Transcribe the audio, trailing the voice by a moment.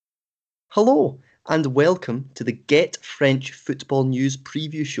Hello, and welcome to the Get French Football News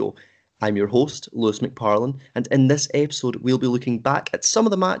Preview Show. I'm your host, Lewis McParlin, and in this episode, we'll be looking back at some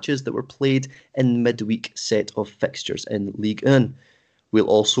of the matches that were played in the midweek set of fixtures in Ligue 1. We'll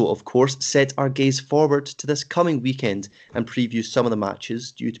also, of course, set our gaze forward to this coming weekend and preview some of the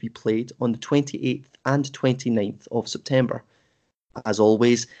matches due to be played on the 28th and 29th of September. As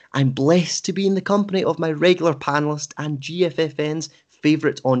always, I'm blessed to be in the company of my regular panellist and GFFN's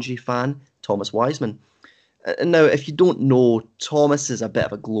favourite Angers fan, Thomas Wiseman. Now, if you don't know, Thomas is a bit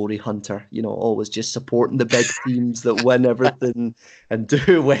of a glory hunter, always just supporting the big teams that win everything and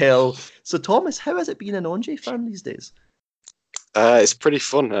do well. So, Thomas, how has it been an Angers fan these days? It's pretty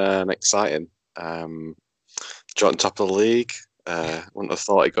fun and exciting. Joint top of the league. Wouldn't have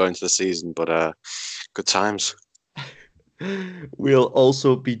thought it going into the season, but good times. We'll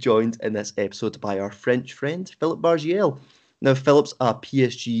also be joined in this episode by our French friend, Philippe Bargiel. Now, Philip's a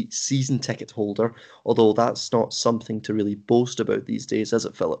PSG season ticket holder, although that's not something to really boast about these days, is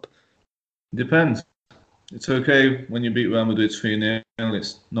it, Philip? Depends. It's okay when you beat Real Madrid 3-0.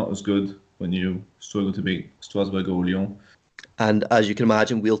 It's not as good when you struggle to beat Strasbourg or Lyon. And as you can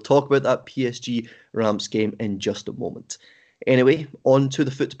imagine, we'll talk about that PSG Reims game in just a moment. Anyway, on to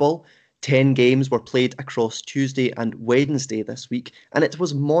the football. 10 games were played across Tuesday and Wednesday this week, and it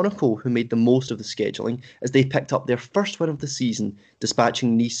was Monaco who made the most of the scheduling as they picked up their first win of the season,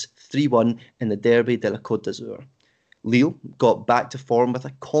 dispatching Nice 3-1 in the Derby de la Côte d'Azur. Lille got back to form with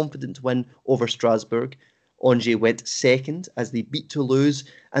a confident win over Strasbourg. Angers went second as they beat Toulouse,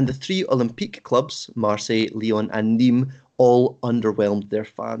 and the three Olympique clubs, Marseille, Lyon and Nîmes, all underwhelmed their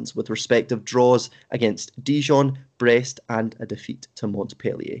fans with respective draws against Dijon, Brest and a defeat to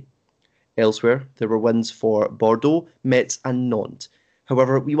Montpellier. Elsewhere, there were wins for Bordeaux, Metz and Nantes.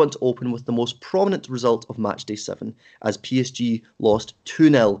 However, we want to open with the most prominent result of matchday 7 as PSG lost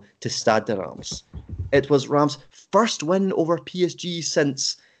 2-0 to Stade de Reims. It was Reims' first win over PSG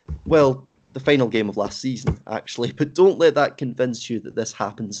since, well, the final game of last season, actually. But don't let that convince you that this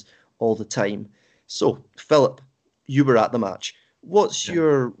happens all the time. So, Philip, you were at the match. What's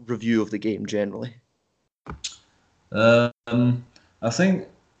your review of the game generally? I think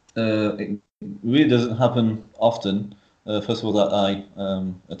it really doesn't happen often. First of all, that I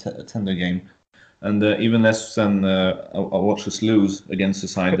attend a game, and even less than I watch us lose against a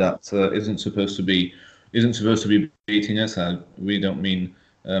side that isn't supposed to be beating us. I really don't mean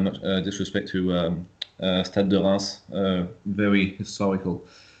much disrespect to Stade de Reims, very historical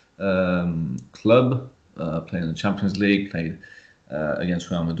club, playing in the Champions League, played against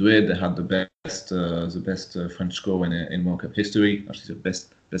Real Madrid. They had the best French score in World Cup history. Actually, the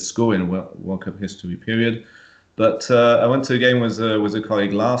best score in World Cup history period. But I went to a game with a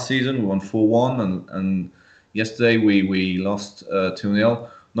colleague last season. We won 4-1, and yesterday we lost 2-0.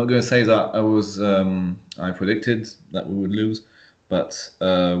 Not going to say that I predicted that we would lose, but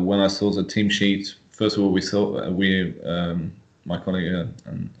when I saw the team sheet, first of all my colleague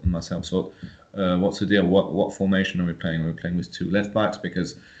and myself thought, what's the deal? What formation are we playing? We're playing with two left backs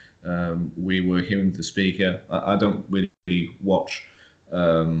because we were hearing the speaker. I don't really watch.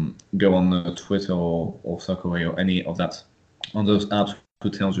 Go on Twitter or Soccerway or any of that on those apps who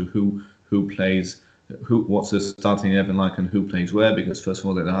tells you who plays, what's the starting 11 like and who plays where, because first of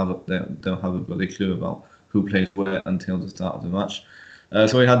all they don't have a bloody clue about who plays where until the start of the match.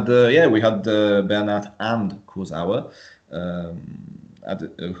 So we had Bernat and Kurzawa,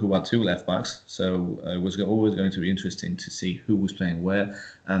 who had two left backs. So it was always going to be interesting to see who was playing where.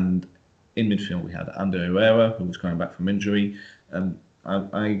 And in midfield we had Ander Herrera, who was coming back from injury, and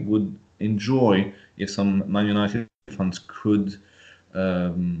I would enjoy if some Man United fans could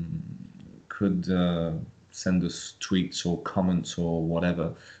send us tweets or comments or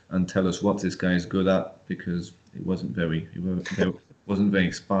whatever and tell us what this guy is good at, because it wasn't very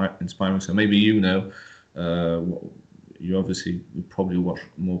inspiring. So maybe you obviously probably watch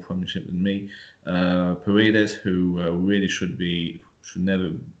more Premiership than me. Paredes, who really should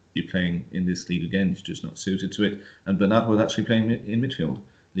never be playing in this league again. He's just not suited to it. And Bernat was actually playing in midfield,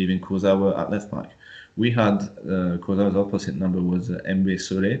 leaving Kurzawa at left back. We had Kurzawa's opposite number was Emre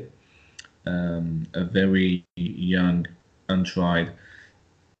Sole, a very young, untried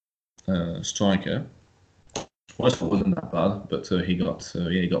striker. First wasn't that bad, but he got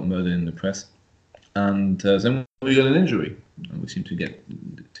murdered in the press. And then we got an injury, and we seem to get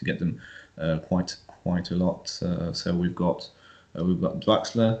them quite a lot. So we've got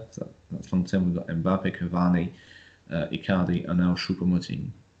Draxler, that's from the team. We've got Mbappe, Cavani, Icardi, and now Choupo-Moting.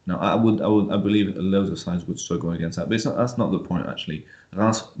 Now I believe loads of sides would struggle against that, but that's not the point actually.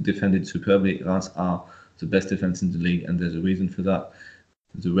 Reims defended superbly. Reims are the best defense in the league, and there's a reason for that.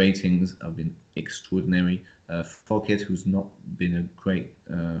 The ratings have been extraordinary. Fouquet, who's not been a great,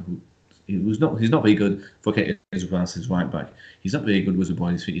 he's not very good. Fouquet is Reims' right back. He's not very good with the ball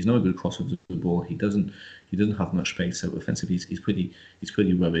at his feet. He's not a good crosser of the ball. He doesn't have much space. So offensively, he's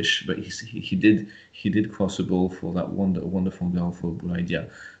pretty rubbish. But he did cross the ball for that wonderful goal for Boulaïdia.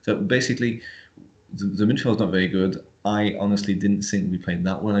 So basically, the midfield's not very good. I honestly didn't think we played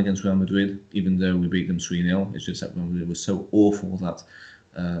that well against Real Madrid, even though we beat them 3-0. It's just that Real Madrid was so awful that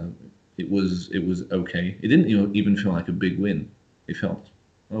it was okay. It didn't even feel like a big win. It felt,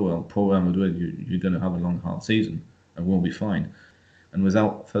 oh well, poor Real Madrid, you're going to have a long, hard season, and we'll be fine. And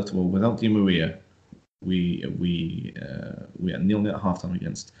without Di Maria, we at 0-0 at halftime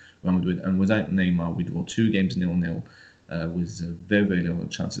against Real Madrid, and without Neymar, we draw 2 games 0-0 with very, very little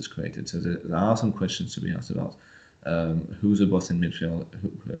chances created. So there are some questions to be asked about who's the boss in midfield,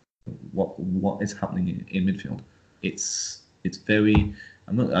 what is happening in midfield. It's very.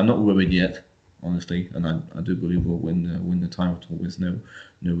 I'm not worried yet, honestly, and I do believe we'll win the title with no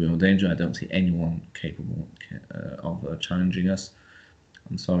real danger. I don't see anyone capable of challenging us.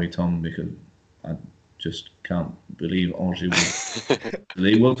 I'm sorry, Tom, because I just can't believe Angers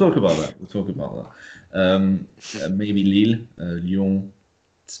will. We'll talk about that. Maybe Lille, Lyon.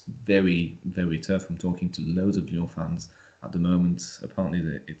 It's very, very tough. I'm talking to loads of Lyon fans at the moment.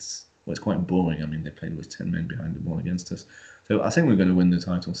 Apparently, it's quite boring. I mean, they played with 10 men behind the ball against us. So I think we're going to win the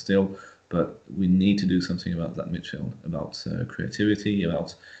title still, but we need to do something about that midfield, about creativity,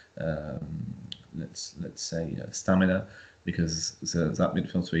 about let's say stamina, because that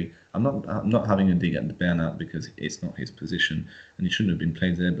midfield three. I'm not having a dig at Bernat because it's not his position and he shouldn't have been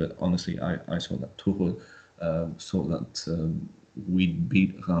played there. But honestly, I saw that Tuchel saw that we'd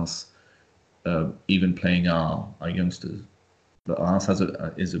beat Reims even playing our youngsters. But Reims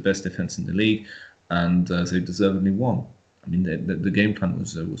is the best defense in the league, and they deservedly won. I mean, the game plan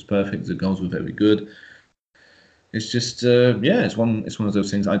was perfect. The goals were very good. It's just it's one of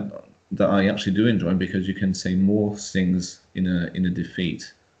those things that I actually do enjoy, because you can say more things in a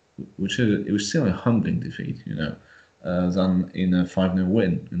defeat, it was still a humbling defeat, than in a 5-0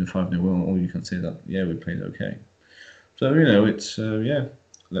 win. In a 5-0 win, all you can say that we played okay. So it's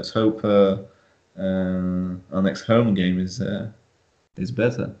let's hope our next home game is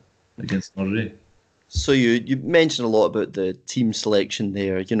better against Angers. So you mentioned a lot about the team selection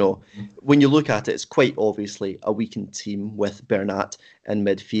there. When you look at it, it's quite obviously a weakened team with Bernat in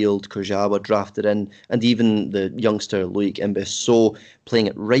midfield, Kurzawa drafted in, and even the youngster Loic Mbissot playing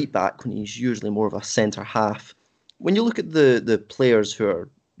at right back when he's usually more of a centre half. When you look at the players who are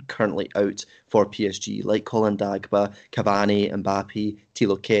currently out for PSG, like Colin Dagba, Cavani, Mbappe,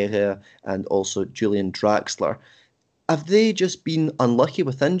 Thilo Kehrer, and also Julian Draxler, have they just been unlucky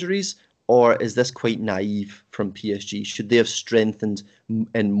with injuries? Or is this quite naive from PSG? Should they have strengthened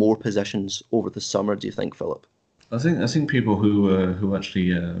in more positions over the summer, do you think, Philip? I think people who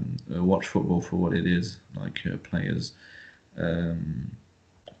actually watch football for what it is, like players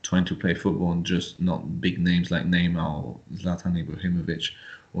trying to play football and just not big names like Neymar or Zlatan Ibrahimovic,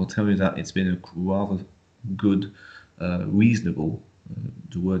 will tell you that it's been a rather good, reasonable,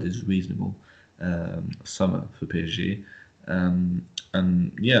 the word is reasonable, summer for PSG.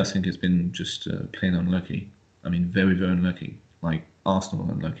 I think it's been just plain unlucky. I mean, very, very unlucky. Like Arsenal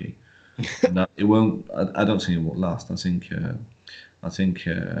unlucky. And that it won't. I don't think it will last. I think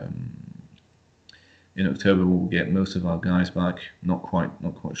in October we'll get most of our guys back. Not quite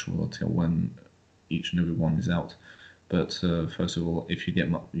sure until when each and every one is out. But first of all, if you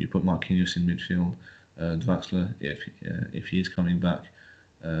put Marquinhos in midfield, Draxler, if he is coming back,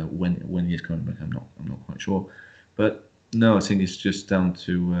 when he is coming back, I'm not quite sure. But no, I think it's just down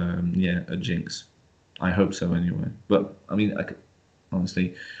to a jinx. I hope so anyway. But I mean,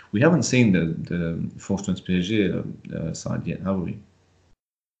 honestly, we haven't seen the Force PSG side yet, have we?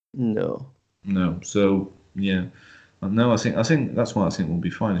 No. So no, I think that's why I think we'll be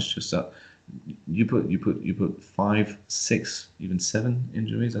fine. It's just that you put 5, 6, even 7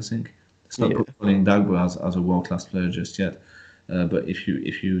 injuries. I think it's not putting Dagba as a world-class player just yet. But if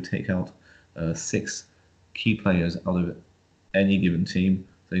you take out 6 key players out of any given team,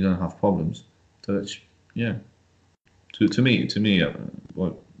 they're going to have problems. So it's to me,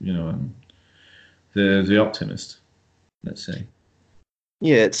 the optimist, let's say.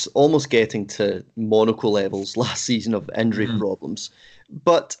 Yeah, it's almost getting to Monaco levels last season of injury problems.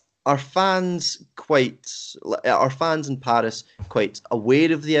 But are fans in Paris quite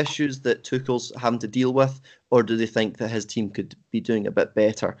aware of the issues that Tuchel's having to deal with, or do they think that his team could be doing a bit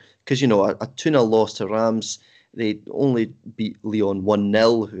better? Because, a 2-0 loss to Reims, they only beat Lyon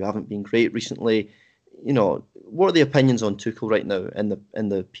 1-0, who haven't been great recently. what are the opinions on Tuchel right now in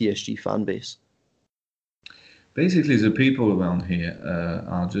the PSG fan base? Basically, the people around here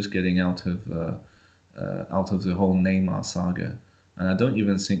are just getting out of the whole Neymar saga, and I don't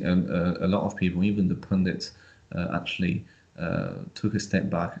even think a lot of people, even the pundits, actually took a step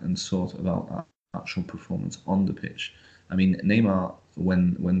back and thought about actual performance on the pitch. I mean, Neymar,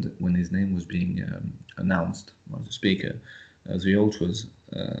 when his name was being announced by the speaker, the ultras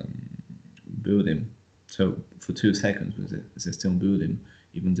booed him. So for 2 seconds, they still booed him,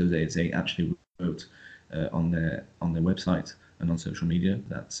 even though they actually wrote on their website and on social media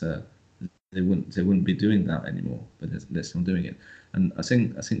that they wouldn't be doing that anymore, but they're still doing it. And I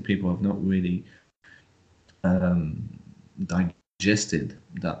think people have not really digested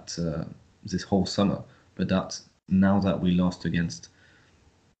that this whole summer, but that now that we lost against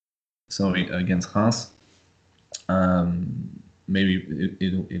Haas, maybe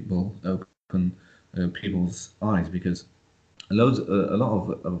it will open people's eyes, because a lot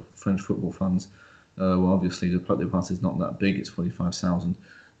of French football fans, well, obviously the Parc des is not that big; it's 45,000,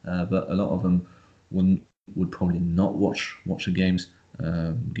 but a lot of them would probably not watch the games,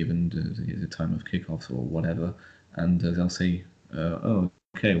 given the time of kickoff or whatever, and they'll say, "Oh,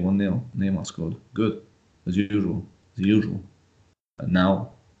 okay, 1-0, Neymar scored, good, as usual, And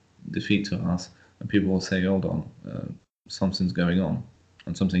now defeat to us, and people will say, "Hold on, something's going on,"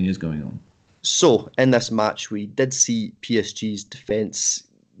 and something is going on. So in this match, we did see PSG's defence,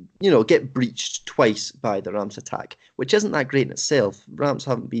 get breached twice by the Reims attack, which isn't that great in itself. Reims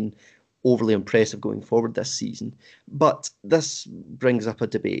haven't been overly impressive going forward this season, but this brings up a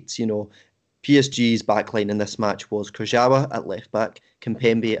debate. PSG's backline in this match was Kurzawa at left back,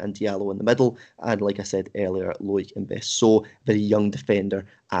 Kimpembe and Diallo in the middle, and like I said earlier, Loic Mbeumo, very young defender,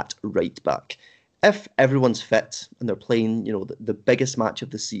 at right back. If everyone's fit and they're playing, the biggest match of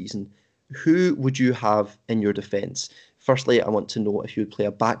the season, who would you have in your defence? Firstly, I want to know if you would play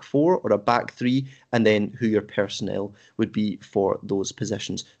a back four or a back three, and then who your personnel would be for those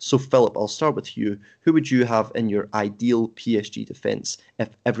positions. So, Philip, I'll start with you. Who would you have in your ideal PSG defence if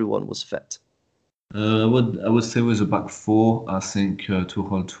everyone was fit? I would say it was a back four. I think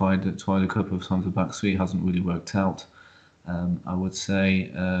Tuchel tried a couple of times the back three, hasn't really worked out. I would say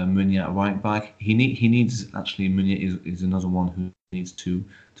Meunier at right back. He needs actually, Meunier is another one who needs to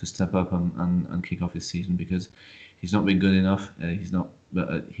step up and kick off his season, because he's not been good enough.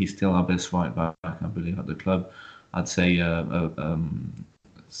 But he's still our best right back, I believe, at the club. I'd say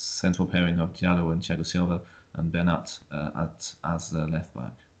central pairing of Diallo and Thiago Silva, and Bernat as the left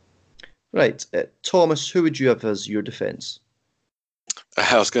back. Right, Thomas, who would you have as your defence?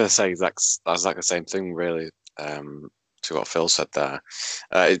 I was going to say that's like the same thing, really, to what Phil said there.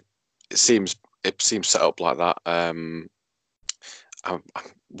 It seems set up like that. I'm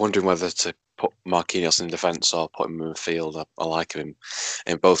wondering whether to put Marquinhos in defence or put him in midfield. I like him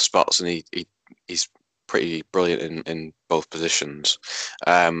in both spots, and he's pretty brilliant in both positions.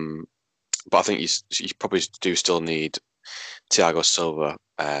 But I think you probably do still need Thiago Silva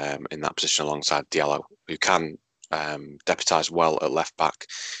in that position alongside Diallo, who can deputise well at left back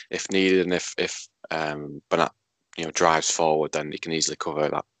if needed, and if Bernat drives forward, then he can easily cover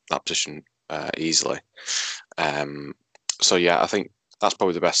that position easily. So yeah, I think that's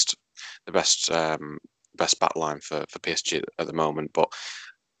probably the best back line for PSG at the moment. But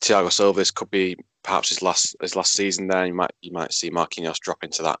Thiago Silva, this could be perhaps his last season there. You might see Marquinhos drop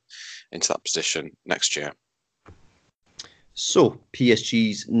into that position next year. So,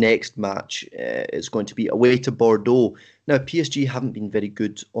 PSG's next match is going to be away to Bordeaux. Now, PSG haven't been very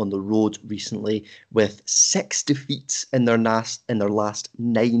good on the road recently, with 6 defeats in their last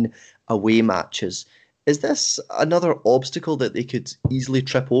 9 away matches. Is this another obstacle that they could easily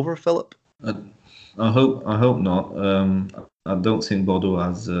trip over, Philip? I hope not. I don't think Bordeaux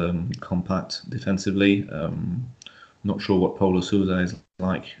has compact defensively. Not sure what Paulo Sousa is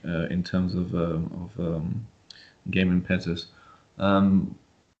like in terms of game impetus. Haven't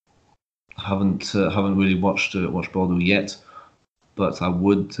really watched Bordeaux yet, but I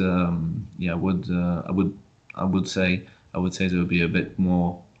would say there would be a bit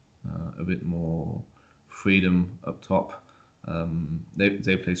more freedom up top.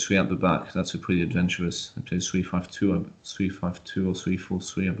 They play 3 at the back. That's a pretty adventurous. They play 3-5-2 or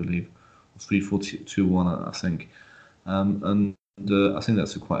 3-4-3, I believe, or 3-4-2-1, I think. And I think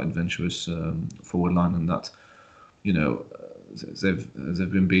that's a quite adventurous forward line, and that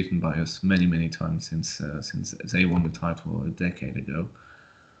they've been beaten by us many times since they won the title a decade ago.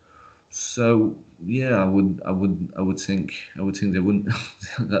 So yeah, I would think they wouldn't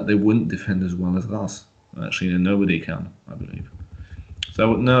that they wouldn't defend as well as us. Actually, nobody can, I believe.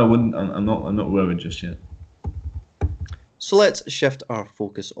 So no, I wouldn't. I'm not worried just yet. So let's shift our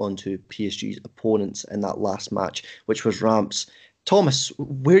focus onto PSG's opponents in that last match, which was Reims. Thomas,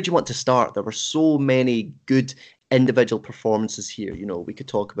 where do you want to start? There were so many good individual performances here. You know, we could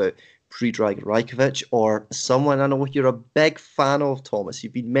talk about Predrag Rajkovic or someone I know you're a big fan of, Thomas.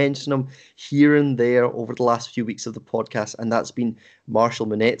 You've been mentioning him here and there over the last few weeks of the podcast, and that's been Marshall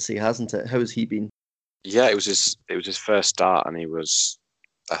Munetsi, hasn't it? How has he been? Yeah, it was his first start, and I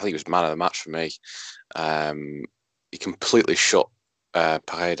think he was man of the match for me. He completely shut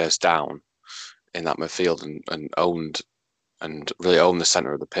Paredes down in that midfield and really owned the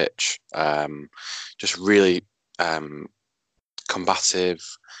centre of the pitch. Just really combative.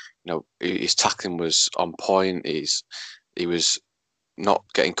 You know, his tackling was on point. He was not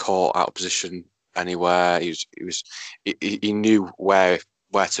getting caught out of position anywhere. He knew where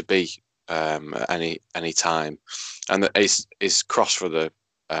to be at any time, and his cross for the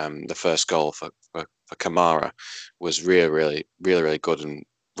first goal for Kamara was really good and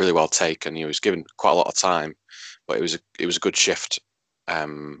really well taken. He was given quite a lot of time, but it was a good shift,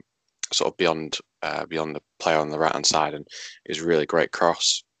 sort of beyond the player on the right hand side, and it was a really great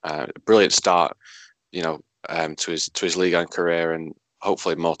cross. Brilliant start, you know, to his Ligue 1 career, and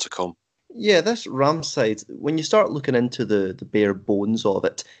hopefully more to come. Yeah, this Rams side, when you start looking into the bare bones of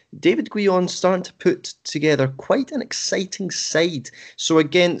it, David Guillon's starting to put together quite an exciting side. So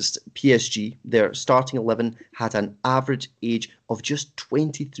against PSG, their starting 11 had an average age of just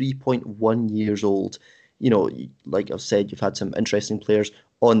 23.1 years old. You know, like I've said, you've had some interesting players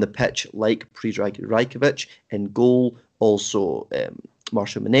on the pitch like Predrag Rajkovic in goal, also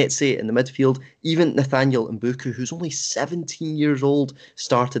Marshall Munetsi in the midfield. Even Nathaniel Mbuku, who's only 17 years old,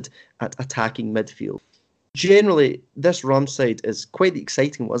 started at attacking midfield. Generally, this Rams side is quite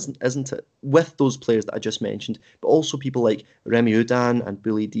exciting, isn't it? With those players that I just mentioned, but also people like Remy Udan and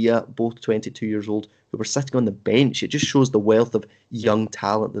Boulaye Dia, both 22 years old, who were sitting on the bench. It just shows the wealth of young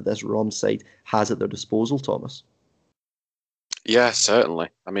talent that this Rams side has at their disposal, Thomas. Yeah, certainly.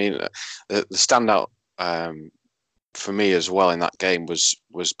 I mean, the standout for me as well in that game was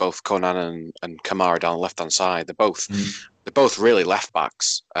both Konan and Kamara down the left hand side. They're both really left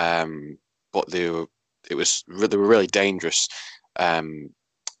backs, but they were really dangerous down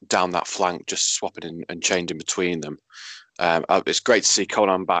that flank, just swapping and changing between them. It's great to see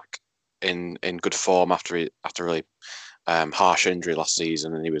Konan back in good form after a really harsh injury last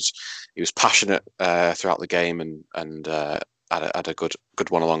season, and he was passionate throughout the game and had a good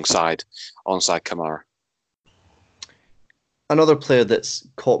one alongside Kamara. Another player that's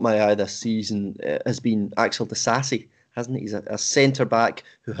caught my eye this season has been Axel Disasi, hasn't he? He's a centre-back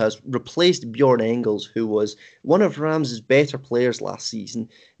who has replaced Bjorn Engels, who was one of Rams' better players last season.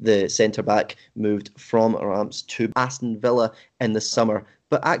 The centre-back moved from Rams to Aston Villa in the summer.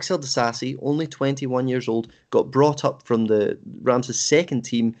 But Axel Disasi, only 21 years old, got brought up from the Rams' second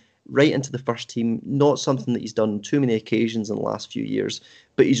team right into the first team. Not something that he's done on too many occasions in the last few years.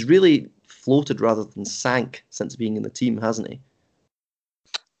 But he's really floated rather than sank since being in the team, hasn't he?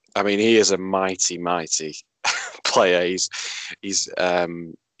 I mean, he is a mighty player. He's a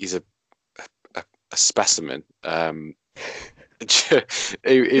specimen. He's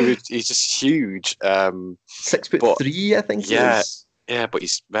just huge. 6'3", I think. Yeah, yeah, but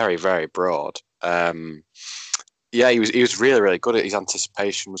he's very, very broad. Yeah, he was really good. His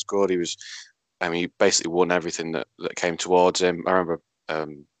anticipation was good. He basically won everything that came towards him. I remember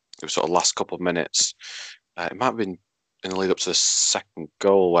it was sort of last couple of minutes. It might have been in the lead up to the second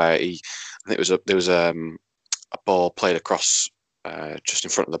goal where I think there was a ball played across just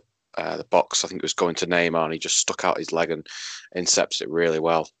in front of the box. I think it was going to Neymar, and he just stuck out his leg and intercepted it really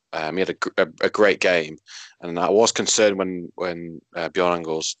well. He had a great game, and I was concerned when Bjorn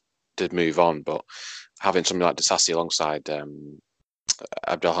Engels did move on, but having somebody like Disasi alongside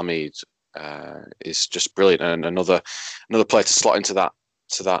Abdelhamid is just brilliant, and another player to slot into that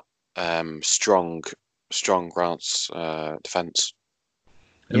strong grounds defence.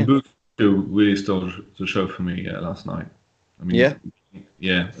 And Buku really stole the show for me last night. I mean,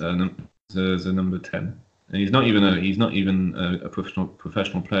 the number 10, and he's not even a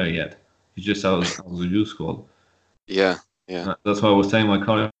professional player yet. He's just out of the youth squad. Yeah. That's why I was saying my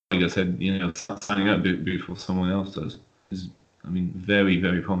colleague. I said, signing up before someone else does is, very,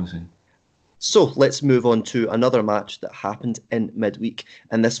 very promising. So let's move on to another match that happened in midweek,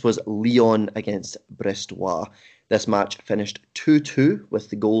 and this was Lyon against Brestois. This match finished 2-2, with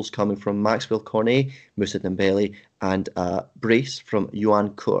the goals coming from Maxwell Cornet, Moussa Dembele, and a brace from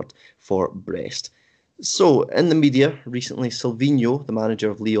Yoann Court for Brest. So, in the media recently, Silvinho, the manager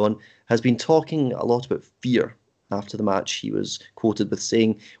of Lyon, has been talking a lot about fear. After the match, he was quoted with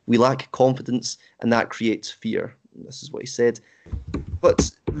saying, "We lack confidence and that creates fear." This is what he said.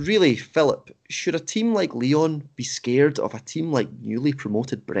 But really, Philip, should a team like Lyon be scared of a team like newly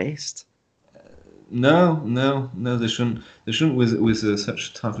promoted Brest? No, they shouldn't. They shouldn't with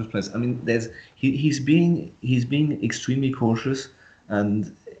such tough players. I mean, he's being extremely cautious,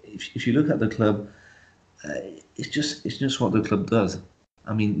 and if you look at the club, it's just what the club does.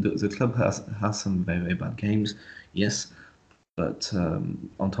 I mean, the club has some very, very bad games, yes, but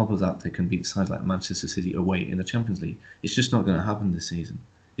on top of that, they can beat sides like Manchester City away in the Champions League. It's just not going to happen this season.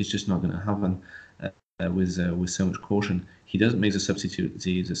 It's just not going to happen with so much caution. He doesn't make the subs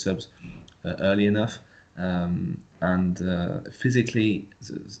early enough, and physically,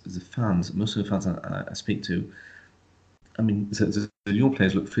 the fans, most of the fans I speak to, I mean, the Lyon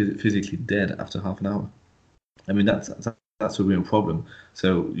players look physically dead after half an hour. I mean, that's a real problem.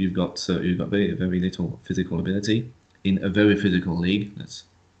 So you've got very, very little physical ability in a very physical league. Let's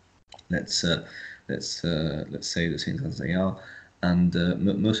say the things as they are. And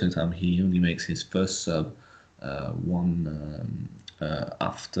most of the time, he only makes his first sub after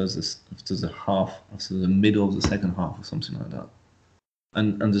the middle of the second half or something like that.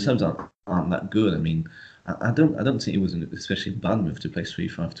 And the subs aren't that good. I mean, I don't think it was an especially bad move to play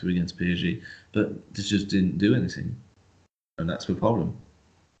 3-5-2 against PSG, but they just didn't do anything, and that's the problem.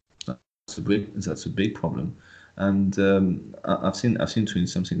 That's a big problem. And I've seen tweeting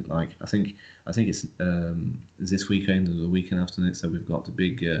something like I think it's this weekend or the weekend after next that we've got the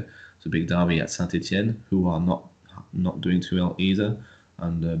big derby at Saint-Etienne, who are not doing too well either.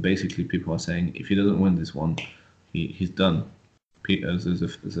 And basically, people are saying if he doesn't win this one, he's done.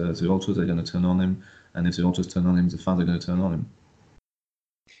 The ultras are going to turn on him, and if the ultras turn on him, the fans are going to turn on him.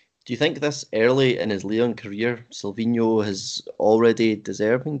 Do you think this early in his Lyon career, Silvinho is already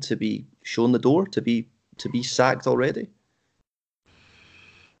deserving to be shown the door, to be sacked already? I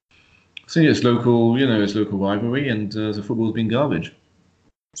think it's local rivalry, and the football's been garbage.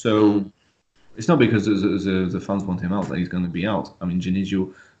 So it's not because the fans want him out that he's going to be out. I mean,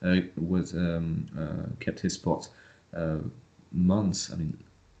 Genesio was kept his spot months. I mean,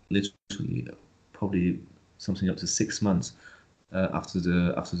 literally, probably something up to 6 months after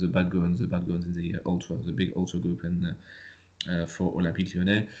the bad goings in the big ultra group for Olympique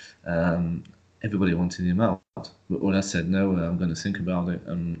Lyonnais. Everybody wanted him out, but Ola said no. I'm going to think about it,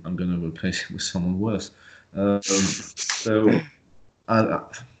 and I'm going to replace him with someone worse. So,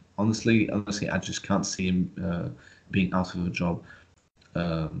 honestly, I just can't see him being out of a job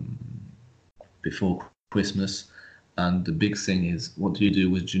before Christmas. And the big thing is, what do you do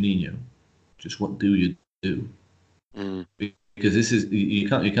with Juninho? Just what do you do? Because this is you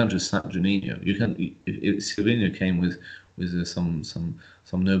can't just sack Juninho. You can't. If Silvinho came with some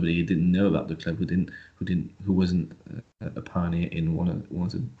nobody who didn't know about the club, who wasn't a pioneer in one of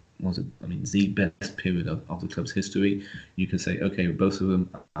the best period of the club's history, you can say, okay, both of them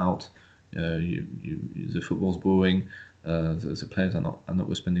out. The football's boring. The players are not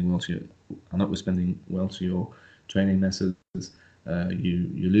responding well to your training methods.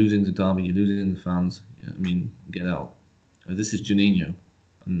 You're losing the derby. You're losing the fans. I mean, get out. This is Juninho,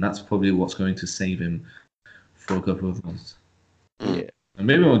 and that's probably what's going to save him for a couple of months. Yeah. And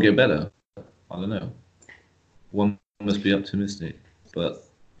maybe it'll get better. I don't know. One must be optimistic, but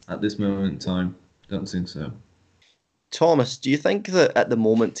at this moment in time, don't think so. Thomas, do you think that at the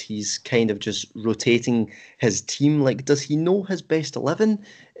moment he's kind of just rotating his team? Like, does he know his best 11?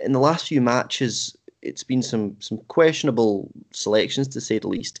 In the last few matches, it's been some questionable selections, to say the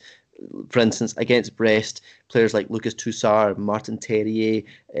least. For instance, against Brest, players like Lucas Toussaint, Martin Terrier,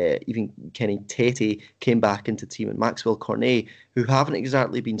 even Kenny Tete came back into the team, and Maxwell Cornet, who haven't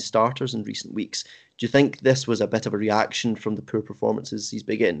exactly been starters in recent weeks. Do you think this was a bit of a reaction from the poor performances he's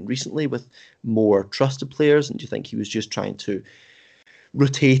been getting recently with more trusted players? And do you think he was just trying to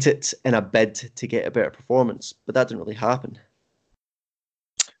rotate it in a bid to get a better performance? But that didn't really happen.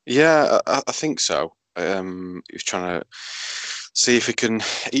 Yeah, I think so. He was trying to see if he can.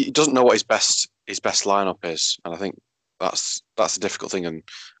 He doesn't know what his best lineup is, and I think that's the difficult thing. And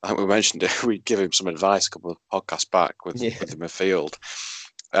I think we mentioned it. We give him some advice a couple of podcasts back with the midfield,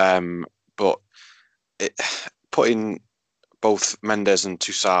 but putting both Mendes and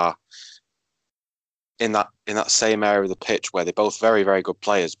Toussaint in that same area of the pitch where they're both very, very good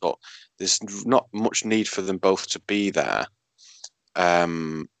players, but there's not much need for them both to be there.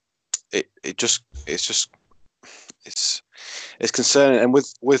 It's concerning. And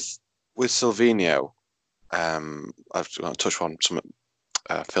with Silvinho, I've touched on something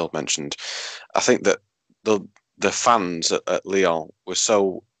Phil mentioned. I think that the fans at Lyon were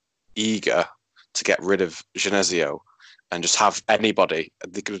so eager to get rid of Genesio and just have anybody.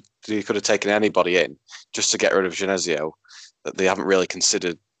 They could have taken anybody in just to get rid of Genesio. That they haven't really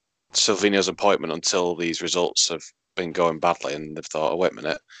considered Silvino's appointment until these results have been going badly, and they've thought, oh, wait a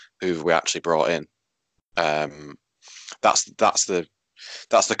minute, who have we actually brought in? That's the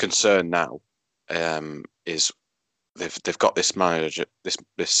concern now. Is they've got this manager,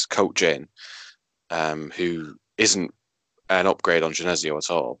 this coach in, who isn't an upgrade on Genesio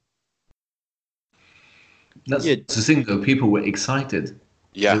at all. That's the thing, though. People were excited.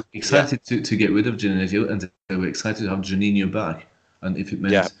 Yeah, they were excited to get rid of Genesio, and they were excited to have Juninho back. And if it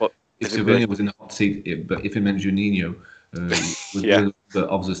meant if Silvino was in the hot seat, but if it meant Juninho was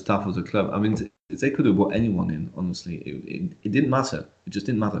of the staff of the club, I mean, they could have brought anyone in. Honestly, it didn't matter. It just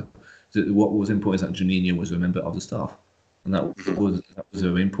didn't matter. What was important is that Juninho was a member of the staff, and that was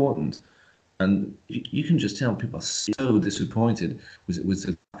very important. And you can just tell people are so disappointed with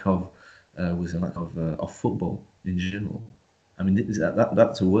the lack of football in general. I mean,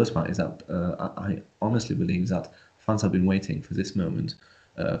 that's the worst part. Is that I honestly believe that fans have been waiting for this moment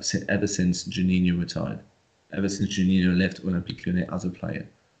ever since Juninho retired, ever since Juninho left Olympique Lyonnais as a player,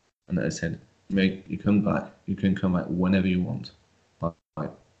 and they said, "Mate, you come back. You can come back whenever you want.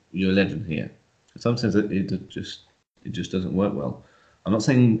 Like, you're a legend here." Sometimes it just doesn't work well. I'm not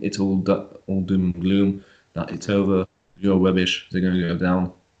saying it's all doom and gloom, that it's over, you're rubbish, they're going to go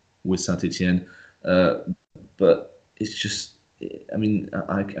down with Saint-Etienne. But it's just, I mean,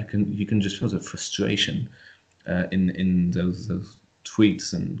 you can just feel the frustration in those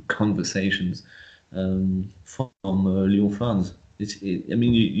tweets and conversations from Lyon fans. I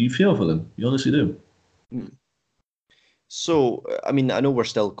mean, you feel for them, you honestly do. So, I mean, I know we're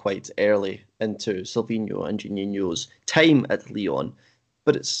still quite early into Silvino and Juninho's time at Lyon,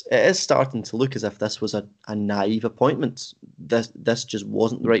 but it is starting to look as if this was a naive appointment. This just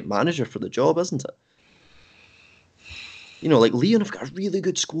wasn't the right manager for the job, isn't it? You know, like Lyon have got a really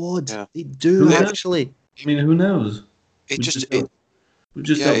good squad. Yeah. They do, actually. I mean, who knows? I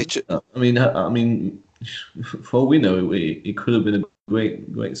mean, for all we know, it could have been a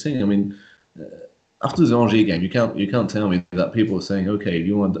great thing. I mean, after the Angers game, you can't tell me that people are saying, okay,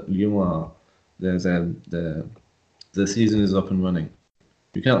 the season is up and running.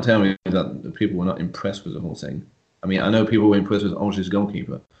 You can't tell me that the people were not impressed with the whole thing. I mean, I know people were impressed with Angers'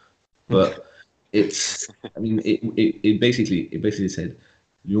 goalkeeper, but it basically said,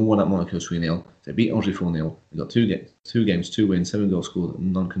 Lyon won at Monaco 3-0. They beat Angers 4-0. They got two games, 2 wins, 7 goals scored,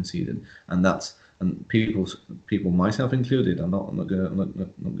 none conceded, and people, myself included. I'm not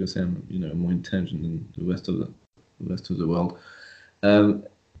gonna say I'm more intelligent than the rest of the world. And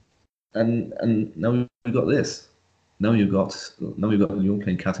now we've got this. Now we've got Lyon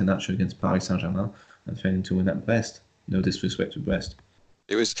playing Catenaccio against Paris Saint-Germain and failing to win at Brest. No disrespect to Brest.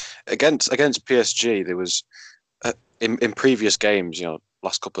 It was against PSG. There was in previous games,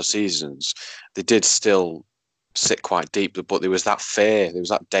 last couple of seasons, they did still sit quite deep, but there was that fear, there was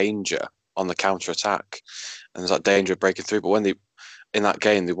that danger on the counter attack, and there's that danger of breaking through. But when in that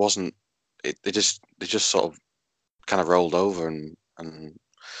game, there wasn't. They just sort of kind of rolled over and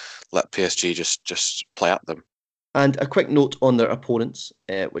let PSG just play at them. And a quick note on their opponents,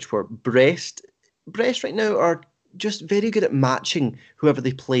 which were Brest. Brest right now are just very good at matching whoever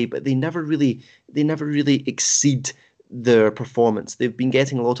they play, but they never really exceed their performance. They've been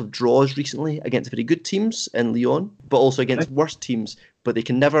getting a lot of draws recently against very good teams in Lyon, but also against worse teams, but they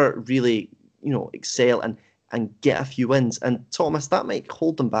can never really, excel and get a few wins. And Thomas, that might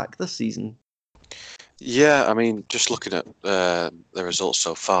hold them back this season. Yeah, I mean, just looking at the results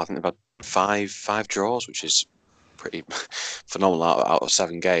so far, I think they've had five draws, which is pretty phenomenal out of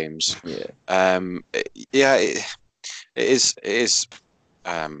 7 games. Yeah. It is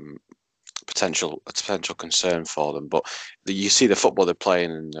potential concern for them, but you see the football they're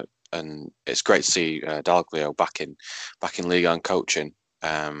playing, and it's great to see Dalglish back in Ligue 1 coaching.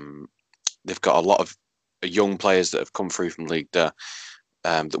 They've got a lot of young players that have come through from Ligue 2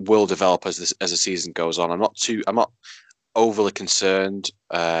 that will develop as the season goes on. I'm not overly concerned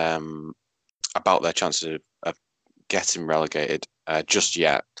about their chances of getting relegated just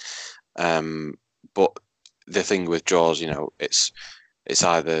yet. But the thing with draws, it's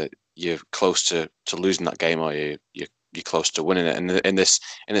either you're close to losing that game or you're close to winning it. And in this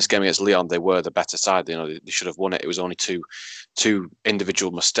game against Lyon, they were the better side. They should have won it. It was only two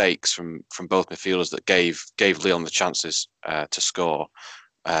individual mistakes from both midfielders that gave Lyon the chances to score.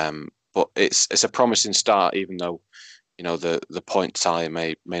 But it's a promising start, even though the point tally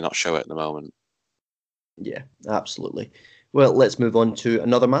may not show it at the moment. Yeah, absolutely. Well, let's move on to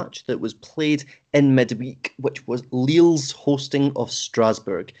another match that was played in midweek, which was Lille's hosting of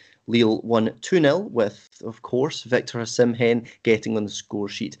Strasbourg. Lille won 2-0 with, of course, Victor Osimhen getting on the score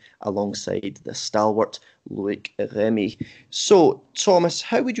sheet alongside the stalwart Loic Remy. So, Thomas,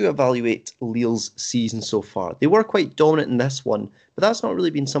 how would you evaluate Lille's season so far? They were quite dominant in this one, but that's not really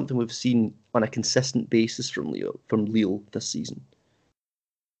been something we've seen on a consistent basis from Lille this season.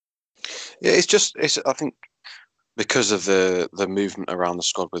 Yeah, it's I think because of the movement around the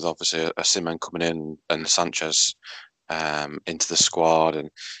squad with obviously Osimhen coming in and Sanchez into the squad,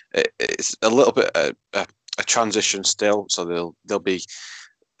 and it's a little bit a transition still. So they'll be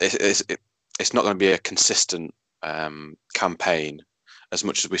it's not going to be a consistent campaign as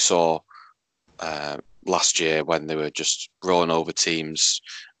much as we saw last year when they were just rolling over teams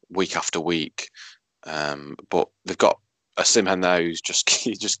week after week. But they've got Osimhen now who's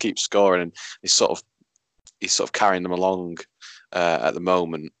he just keeps scoring, and he's sort of carrying them along at the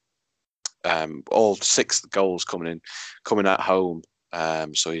moment. All 6 goals coming at home.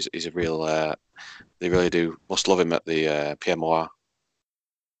 So he's a real. They really must love him at the PMOR.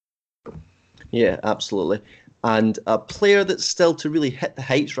 Yeah, absolutely. And a player that's still to really hit the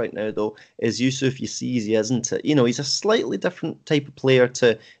heights right now, though, is Youssouf Yazici, isn't it? He's a slightly different type of player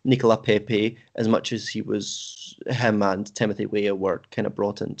to Nicolas Pepe, as much as him and Timothy Weah were kind of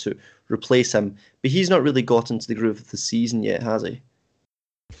brought in to replace him. But he's not really got into the groove of the season yet, has he?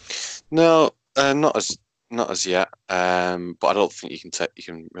 No, not as yet. But I don't think you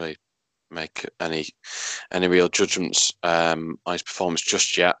can really make any real judgments on his performance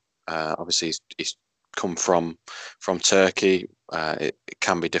just yet. Obviously, he's come from Turkey. It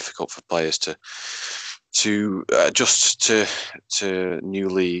can be difficult for players to adjust to new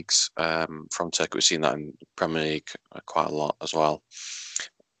leagues from Turkey. We've seen that in the Premier League quite a lot as well.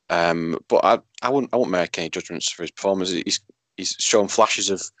 But I wouldn't make any judgments for his performance. He's shown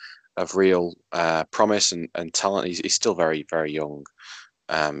flashes of real promise and talent. He's still very, very young.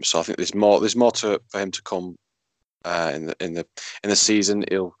 So I think there's more for him to come in the season.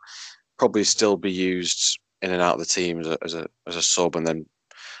 He'll probably still be used in and out of the team as a sub, and then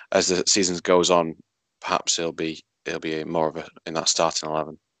as the season goes on, perhaps he'll be more of in that starting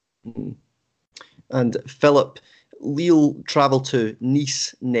 11. Mm-hmm. And Philip, Lille travel to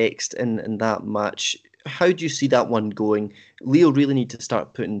Nice next in that match. How do you see that one going? Lille really need to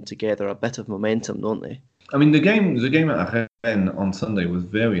start putting together a bit of momentum, don't they? I mean, the game at Rennes on Sunday was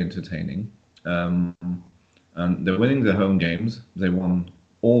very entertaining, and they're winning their home games. They won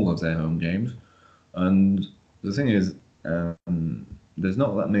all of their home games, and the thing is, there's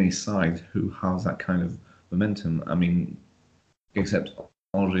not that many sides who have that kind of momentum. I mean, except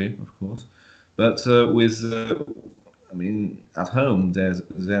Angers, of course, but at home, those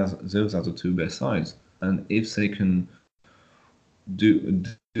are the 2 best sides, and if they can do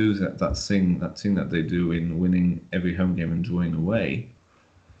that thing that they do in winning every home game and drawing away,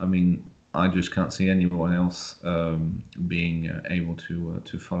 I mean, I just can't see anyone else being able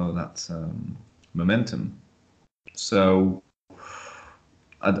to follow that momentum. So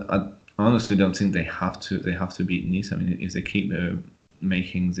I honestly don't think they have to beat Nice. I mean, if they keep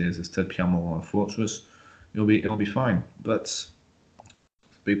making the Stade Pierre-Mauroy a fortress, it'll be fine. But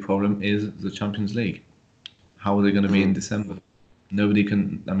the big problem is the Champions League. How are they going to be in December? Nobody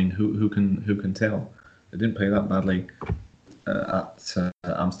can. I mean, who can tell? They didn't play that badly at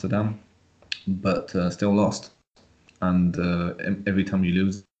Amsterdam, but still lost. And every time you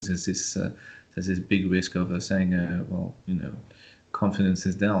lose, there's this big risk of saying, confidence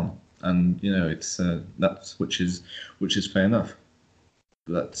is down, and it's which is fair enough.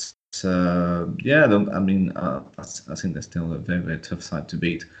 But I think they're still a very, very tough side to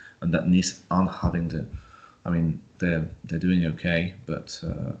beat, and that Nice aren't having the. I mean, they're doing okay, but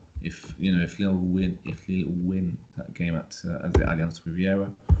if Lille win that game at the Allianz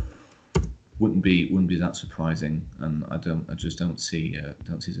Riviera, wouldn't be that surprising, and I just don't see the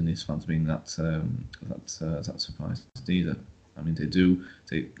Nice fans being that surprised either. I mean, they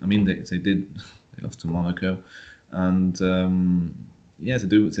lost to Monaco, and they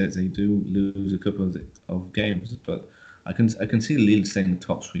do lose a couple of games, but I can see Lille staying in the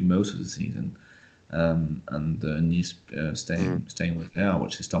top 3 most of the season. And Nice staying with they are,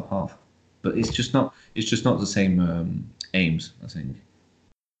 which is top half. But it's just not the same aims, I think.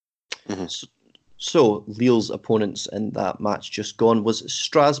 Mm-hmm. So Lille's opponents in that match just gone was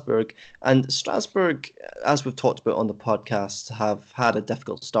Strasbourg, and Strasbourg, as we've talked about on the podcast, have had a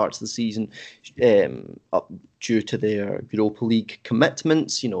difficult start to the season due to their Europa League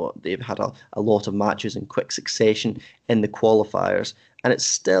commitments. They've had a lot of matches in quick succession in the qualifiers, and it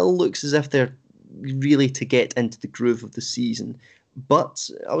still looks as if they're really to get into the groove of the season. But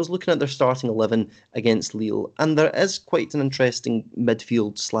I was looking at their starting 11 against Lille, and there is quite an interesting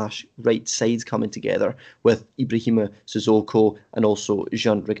midfield/right sides coming together with Ibrahima Sissoko and also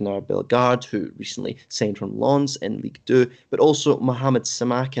Jean-Rignar Bellegarde, who recently signed from Lens in Ligue 2, but also Mohamed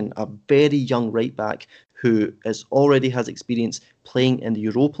Samakin, a very young right back who already has experience playing in the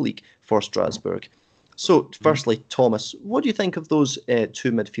Europa League for Strasbourg. So, firstly, Thomas, what do you think of those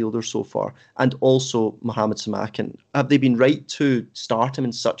two midfielders so far? And also Mohamed Samakin. Have they been right to start him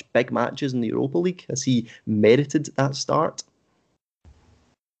in such big matches in the Europa League? Has he merited that start?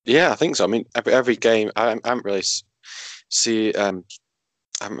 Yeah, I think so. I mean, every game, I haven't really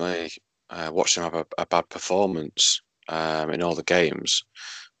watched him have a bad performance in all the games.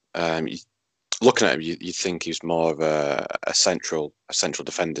 Looking at him, you think he's more of a central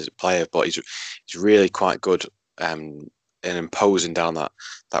defender player, but he's really quite good in imposing down that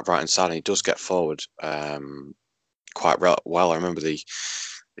right hand side, and he does get forward quite well. I remember the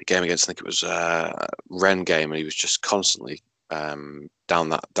game against, I think it was Rennes game, and he was just constantly down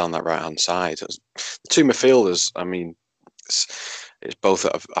that right hand side. The two midfielders, I mean, it's both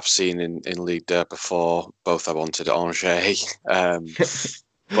that I've seen in Ligue 2 before. Both I wanted at Angers,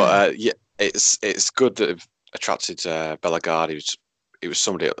 but yeah. It's good that they've attracted Bellegarde. He was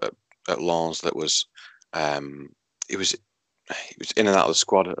somebody at Lens that was he was in and out of the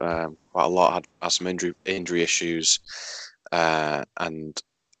squad quite a lot. Had some injury issues, and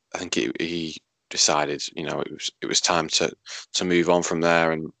I think he decided it was time to move on from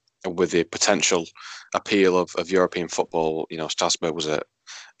there. And with the potential appeal of European football, Strasbourg was a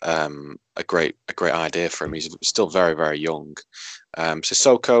great idea for him. He's still very, very young.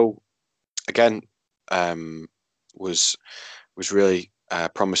 Sissoko, again, was really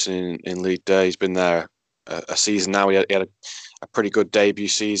promising in Ligue 2. He's been there a season now. He had a pretty good debut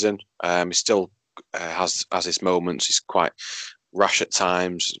season. He still has his moments. He's quite rash at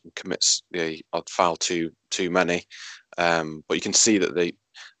times, commits the odd foul too many. But you can see that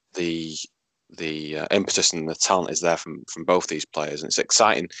the impetus and the talent is there from both these players, and it's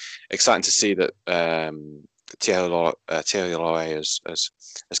exciting to see that Thierry Loret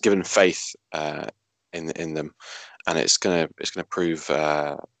has given faith in them, and it's gonna prove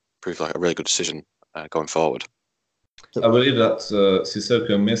like a really good decision going forward. I believe that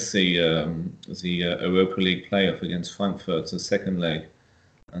Sissoko missed the Europa League playoff against Frankfurt, the second leg,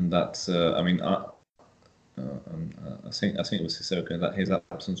 and that I think it was Sissoko that his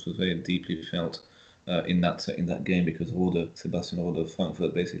absence was very deeply felt in that game, because Sebastian Rode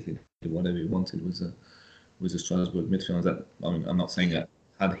Frankfurt basically did whatever he wanted with the Strasbourg midfield. I'm not saying that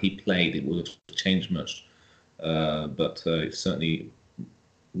had he played it would have changed much, but it's certainly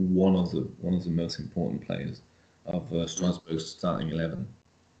one of the most important players of Strasbourg's starting 11.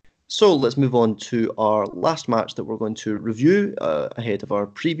 So let's move on to our last match that we're going to review ahead of our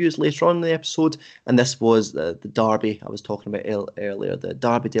previews later on in the episode, and this was the derby I was talking about earlier, the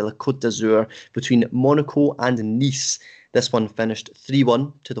Derby de la Côte d'Azur between Monaco and Nice. This one finished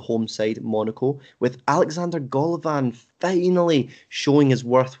 3-1 to the home side, Monaco, with Alexander Golovin finally showing his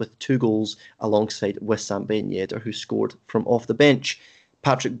worth with 2 goals alongside Wissam Ben Yedder, who scored from off the bench.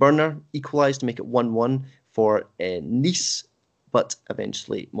 Patrick Berner equalised to make it 1-1 for Nice, but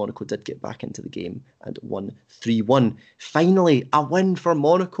eventually Monaco did get back into the game and won 3-1. Finally, a win for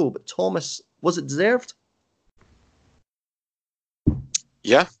Monaco, but Thomas, was it deserved?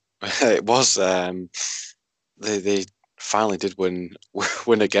 Yeah, it was. They finally did win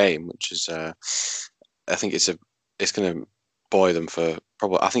a game, which is I think it's going to buoy them for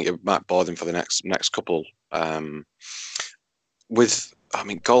probably. I think it might buoy them for the next couple. Golovin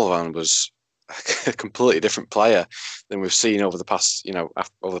was a completely different player than we've seen over the past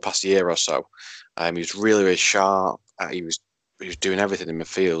year or so. He was really, really sharp. He was doing everything in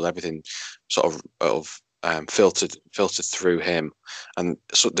midfield, everything sort of filtered through him, and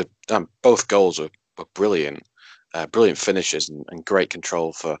so both goals were brilliant. Brilliant finishes and great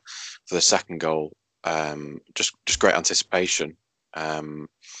control for the second goal. Just great anticipation to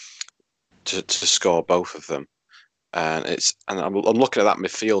score both of them. And I'm looking at that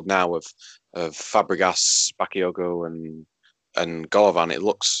midfield now of Fabregas, Bakayoko, and Golovin. It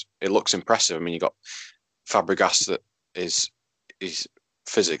looks impressive. I mean, you got Fabregas that is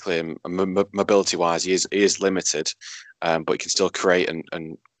physically and mobility wise, he is limited, but he can still create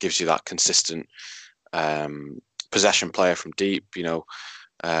and gives you that consistent possession player from deep.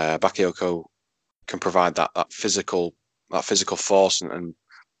 Bakayoko can provide that physical force and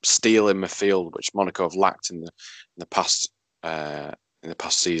steel in midfield, which Monaco have lacked in the past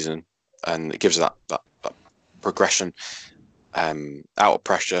season, and it gives that progression out of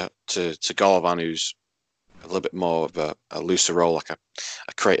pressure to Golovin, who's little bit more of a looser role, like a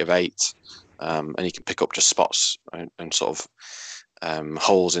creative 8, and he can pick up just spots and sort of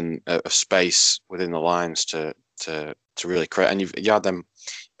holes in of space within the lines to really create. And you had them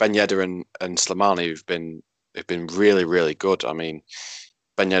Ben Yedder and Slimani who've been really, really good. I mean,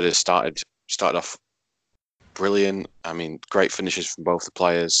 Ben Yedder started off brilliant. I mean, great finishes from both the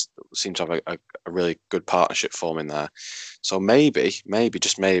players. Seem to have a really good partnership forming there. So maybe,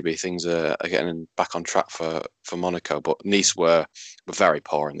 just maybe, things are getting back on track for Monaco. But Nice were very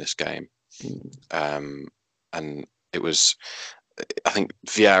poor in this game, and it was. I think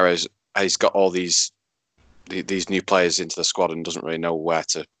Vieira has got all these new players into the squad and doesn't really know where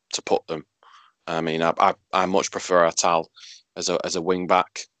to put them. I mean, I much prefer Atal as a wing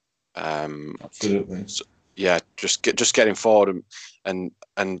back. Absolutely. So, yeah, just getting forward and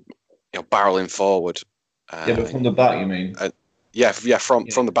barreling forward. But from the back, you mean?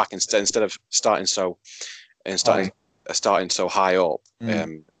 From the back instead of starting so high up.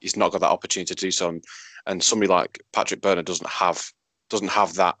 He's not got that opportunity to do so, and somebody like Patrick Bernard doesn't have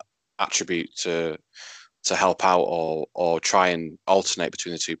that attribute to help out or try and alternate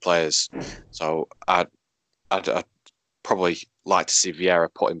between the two players. So I'd probably like to see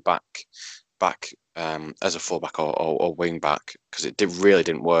Vieira put him back as a fullback or wing back, because it really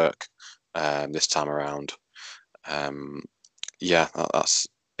didn't work this time around.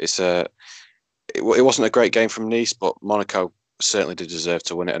 It wasn't a great game from Nice, but Monaco certainly did deserve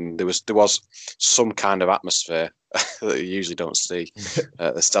to win it, and there was some kind of atmosphere that you usually don't see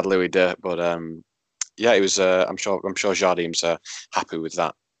at the Stade Louis II. But it was. I'm sure Jardim's happy with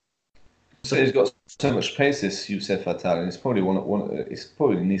that. So he's got so much pace, this Youssef Attal, and he's probably He's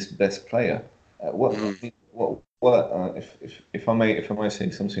probably Nice's best player. If I may say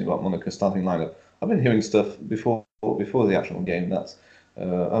something about Monaco's starting lineup, I've been hearing stuff before the actual game that's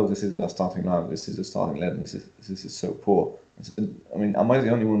this is our starting lineup, this is the starting 11, this is so poor. I mean, am I the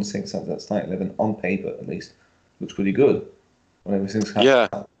only one who thinks that starting 11 on paper at least looks pretty good when everything's happening? Yeah.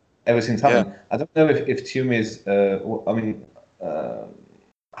 I don't know if Thuram is.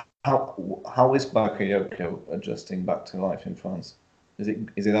 How is Bakayoko adjusting back to life in France? Is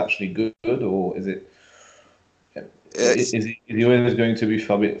it actually good, or is it? Is he always going to be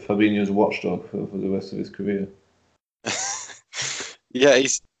Fabinho's watchdog for the rest of his career? Yeah,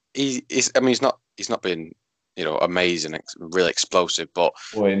 he's. I mean, he's not been amazing, really explosive, but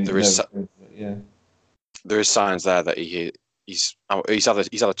there is signs there that he's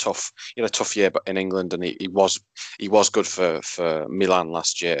had a tough year in England, and he was good for Milan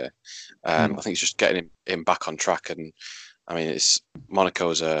last year. I think it's just getting him back on track, and I mean,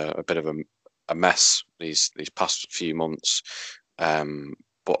 Monaco's a bit of a mess these past few months,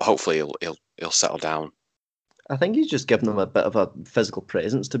 but hopefully he'll settle down. I think he's just given them a bit of a physical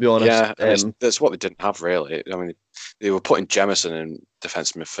presence, to be honest. Yeah, that's what they didn't have really. I mean, they were putting Jemison in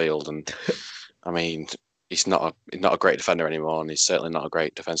defensive midfield, and I mean, he's not a great defender anymore, and he's certainly not a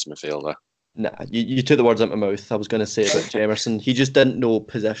great defensive midfielder. Nah, you took the words out of my mouth. I was going to say about Jemison. He just didn't know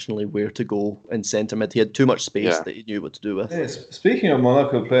positionally where to go in centre mid. He had too much space that he knew what to do with. Yes. Speaking of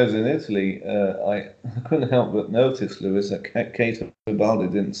Monaco players in Italy, I couldn't help but notice, Lewis, that Keita Baldi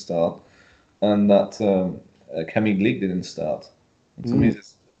didn't start, and that Camille Glick didn't start. And to me,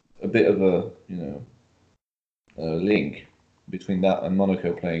 there's a bit of a link between that and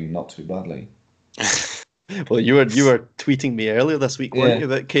Monaco playing not too badly. Well, you were tweeting me earlier this week, weren't you,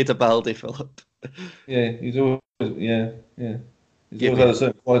 about Keita Baldi, Philip? Yeah, he's always He's always had a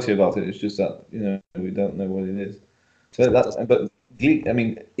certain quality about it. It's just that we don't know what it is. So but Glick, I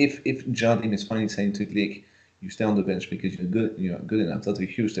mean, if Jardim is finally saying to Glick, you stay on the bench because you're good enough, that's a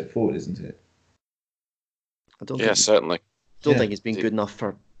huge step forward, isn't it? Certainly. Don't think he's been good enough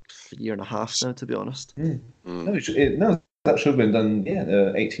for a year and a half now, to be honest. No, that should have been done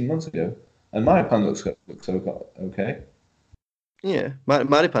 18 months ago. And Maripan looks okay. Yeah,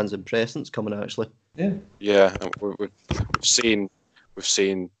 Maripan's impressive. It's coming actually. Yeah. We've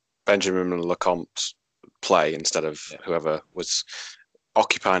seen Benjamin Lecomte play instead of whoever was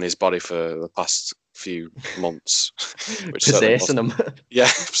occupying his body for the past few months, which possessing him. Yeah,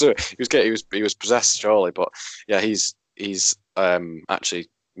 so he was possessed surely, but yeah, he's actually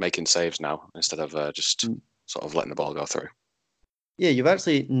making saves now instead of just sort of letting the ball go through. Yeah, you've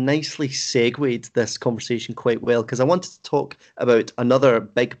actually nicely segued this conversation quite well, because I wanted to talk about another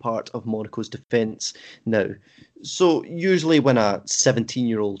big part of Monaco's defence now. So usually when a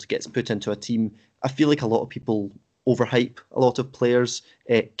 17-year-old gets put into a team, I feel like a lot of people overhype a lot of players.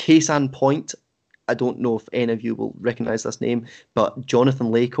 Case in point, I don't know if any of you will recognise this name, but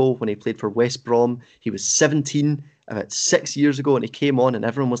Jonathan Leko, when he played for West Brom, he was 17. about 6 years ago, and he came on, and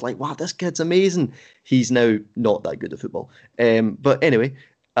everyone was like, "Wow, this kid's amazing." He's now not that good at football. But anyway,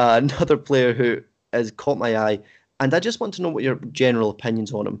 another player who has caught my eye, and I just want to know what your general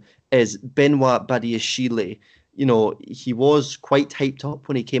opinions on him, is Benoit Badiashile. You know, he was quite hyped up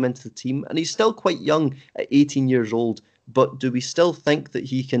when he came into the team, and he's still quite young at 18 years old. But do we still think that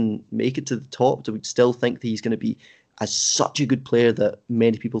he can make it to the top? Do we still think that he's going to be such a good player that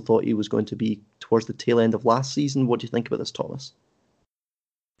many people thought he was going to be towards the tail end of last season? What do you think about this, Thomas?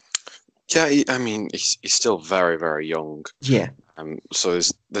 Yeah, I mean, he's still very, very young. Yeah. So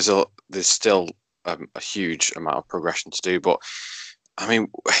there's still a huge amount of progression to do. But I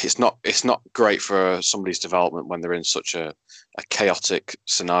mean, it's not great for somebody's development when they're in such a chaotic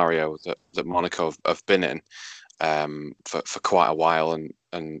scenario that Monaco have been in for quite a while,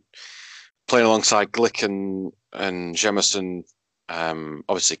 and playing alongside Glick and Jemerson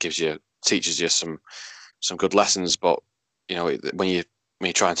obviously teaches you some good lessons, but you know, when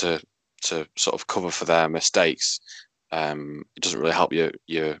you're trying to sort of cover for their mistakes, it doesn't really help your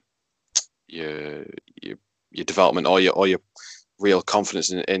development or your real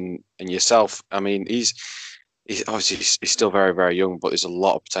confidence in yourself. I mean, he's obviously he's still very, very young, but there's a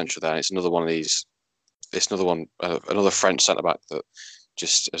lot of potential there. And it's another one of these. It's another French centre back that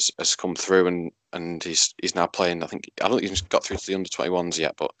just has come through, and he's now playing. I don't think he's got through to the under-21s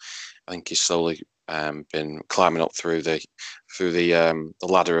yet, but I think he's slowly been climbing up through the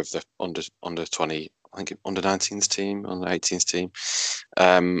ladder of the under 20. I think under 19s team, under 18s team.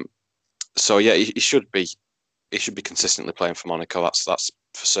 So yeah, he should be consistently playing for Monaco. That's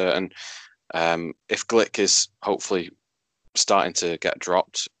for certain. If Glick is hopefully starting to get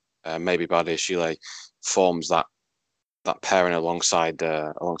dropped, maybe Badiashile forms that pairing alongside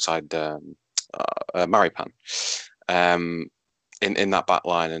Maripan in that back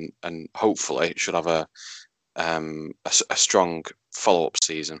line, and hopefully should have a strong follow-up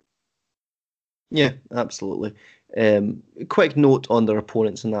season. Yeah, absolutely. Quick note on their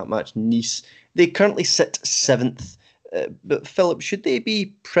opponents in that match, Nice. They currently sit 7th. But Philip, should they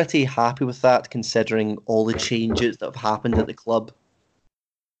be pretty happy with that, considering all the changes that have happened at the club?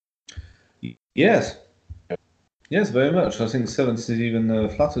 Yes, very much. I think 7th even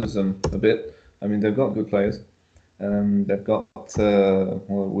flatters them a bit. I mean, they've got good players. They've got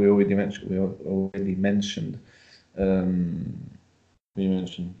we already mentioned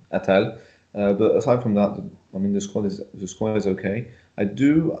Attal. But aside from that, I mean, the squad is okay. I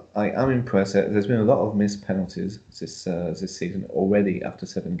am impressed. There's been a lot of missed penalties this season already after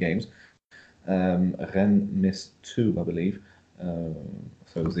 7 games. Rennes missed 2, I believe,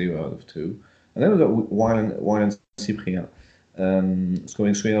 so 0 out of 2. And then we've got Wyland Cyprien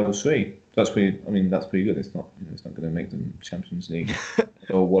scoring 3 out of 3. That's pretty good. It's not going to make them Champions League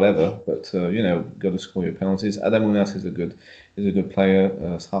or whatever, but got to score your penalties. Adam Ounas is a good player.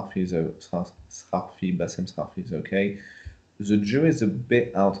 Bassem Sarfi is okay. The jury is a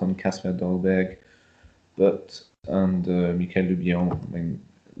bit out on Kasper Dolberg, and Michael Lubian. I mean,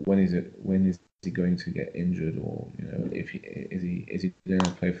 when is he going to get injured, or is he going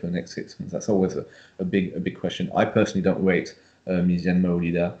to play for the next 6 months? That's always a big question. I personally don't rate Miziane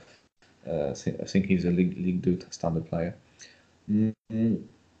Maolida. I think he's a Ligue 2 standard player.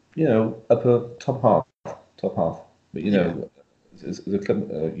 Upper top half. But the club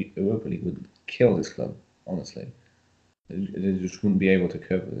Europa League would kill this club. Honestly, they just wouldn't be able to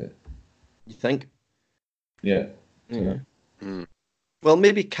cope with it. You think? Yeah. Well,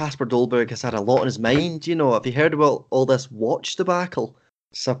 maybe Kasper Dolberg has had a lot on his mind. Have you heard about all this watch debacle?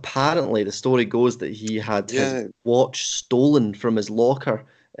 So apparently, the story goes that he had his watch stolen from his locker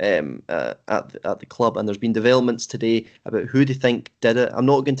at the club, and there's been developments today about who they think did it. I'm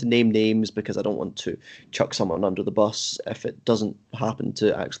not going to name names because I don't want to chuck someone under the bus if it doesn't happen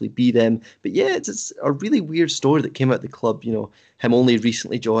to actually be them. But yeah, it's a really weird story that came out of the club. Him only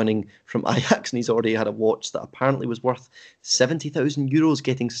recently joining from Ajax, and he's already had a watch that apparently was worth €70,000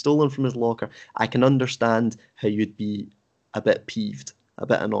 getting stolen from his locker. I can understand how you'd be a bit peeved, a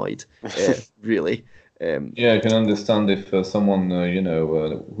bit annoyed, really. I can understand if someone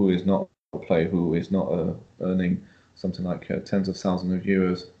who is not a player, who is not earning something like tens of thousands of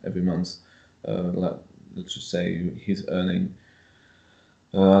euros every month. Let's just say he's earning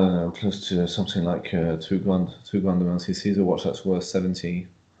I don't know, close to something like $2,000 a month. He sees a watch that's worth 17.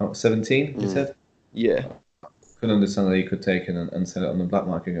 You said? Yeah. Could understand that he could take it and sell it on the black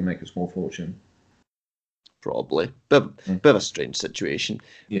market and make a small fortune. Probably. Bit of a strange situation.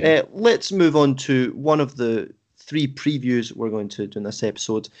 Yeah. Let's move on to one of the 3 previews we're going to do in this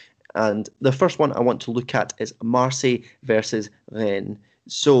episode. And the first one I want to look at is Marseille versus Rennes.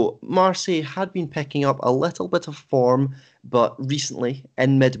 So Marseille had been picking up a little bit of form, but recently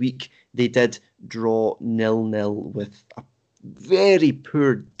in midweek they did draw 0-0 with a very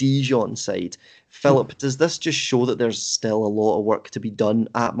poor Dijon side. Philip, does this just show that there's still a lot of work to be done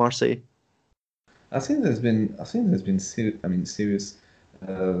at Marseille? I think there's been serious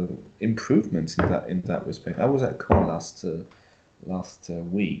improvements in that respect. I was at Caen last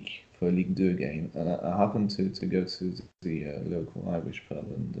week for a Ligue 2 game, and I happened to go to the local Irish pub,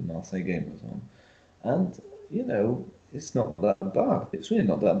 and the Marseille game was on, and it's not that bad. It's really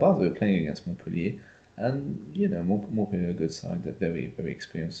not that bad. We were playing against Montpellier, and Montpellier are a good side. They're very, very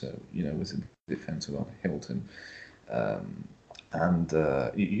experienced. With the defence around Hilton. And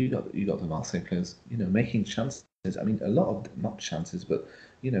you got the Marseille players, making chances. I mean, a lot of not chances, but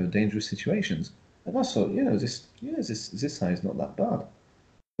dangerous situations. And I thought, this side is not that bad.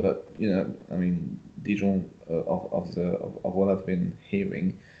 But I mean, Dijon of what I've been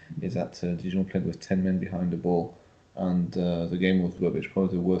hearing is that Dijon played with 10 men behind the ball, and the game was rubbish.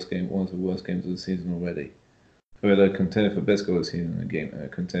 Probably one of the worst games of the season already. We had a contender for best goal of the season, and a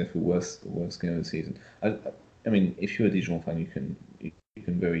contender for worst game of the season. I mean, if you're a Dijon fan, you can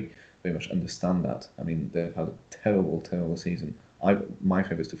very, very much understand that. I mean, they've had a terrible, terrible season. My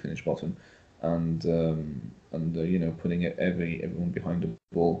favourite is to finish bottom, and putting everyone behind the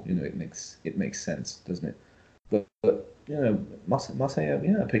ball, it makes sense, doesn't it? But Marseille,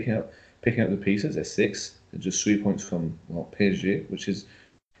 picking up the pieces. They're sixth. They're just 3 points from PSG, which is,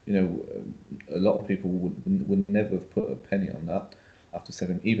 a lot of people would never have put a penny on that after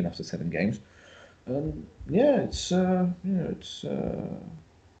seven games.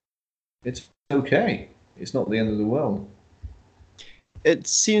 It's okay. It's not the end of the world. It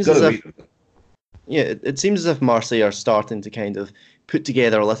seems it seems as if Marseille are starting to kind of put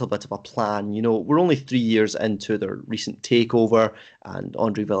together a little bit of a plan. We're only 3 years into their recent takeover, and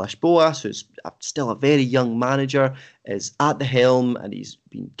Andre Villas-Boas, who's still a very young manager, is at the helm, and he's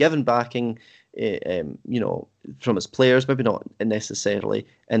been given backing, from his players, maybe not necessarily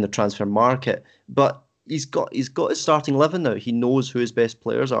in the transfer market, but he's got his starting 11 now. He knows who his best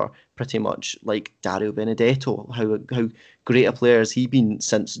players are, pretty much, like Dario Benedetto. How great a player has he been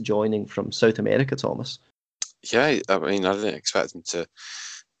since joining from South America, Thomas? Yeah, I mean, I didn't expect him to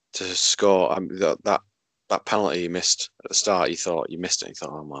score. That penalty he missed at the start, you missed it. You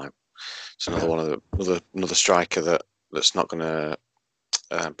thought, oh my, it's another one of another striker that's not going to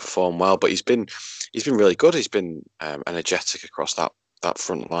perform well. But he's been really good. He's been energetic across that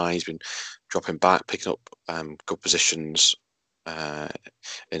front line. He's been dropping back, picking up good positions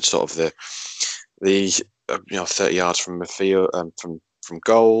in sort of the 30 yards from midfield, from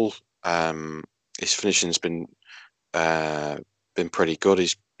goal. His finishing's been pretty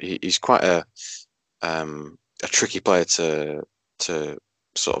good. He's quite a tricky player to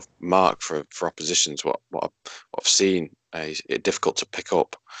sort of mark for oppositions. What I've seen, he's difficult to pick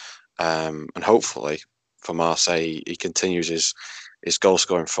up, and hopefully for Marseille he continues his goal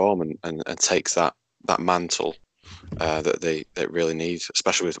scoring form and takes that mantle that they really need,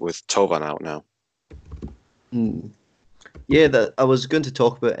 especially with Thauvin out now. Yeah, I was going to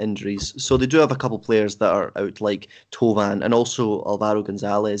talk about injuries. So they do have a couple players that are out, like Thauvin and also Alvaro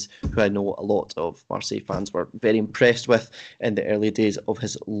Gonzalez, who I know a lot of Marseille fans were very impressed with in the early days of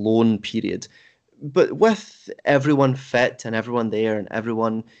his loan period. But with everyone fit and everyone there and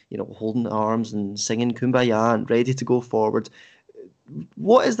everyone, holding arms and singing Kumbaya and ready to go forward,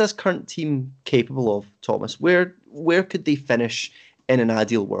 what is this current team capable of, Thomas? Where could they finish in an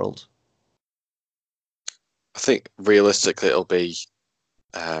ideal world? I think realistically it'll be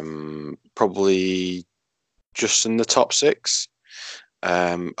probably just in the top six.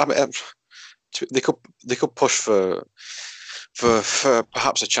 I mean, they could push for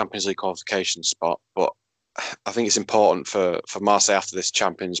perhaps a Champions League qualification spot, but I think it's important for Marseille after this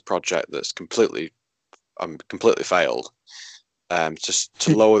Champions project that's completely failed, just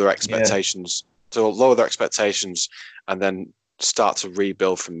to lower their expectations, and then start to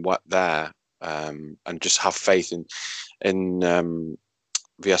rebuild from there. And just have faith in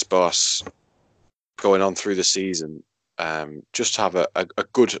Villas-Boas going on through the season. Just have a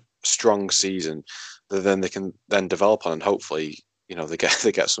good, strong season that then they can then develop on, and hopefully, they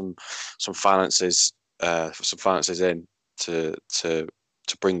get some finances in to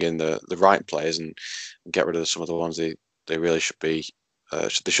bring in the right players and get rid of some of the ones they really should be they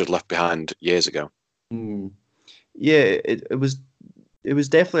should have left behind years ago. Yeah, it was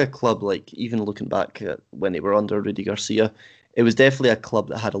definitely a club, like, even looking back at when they were under Rudy Garcia, it was definitely a club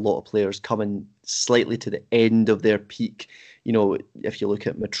that had a lot of players coming slightly to the end of their peak. if you look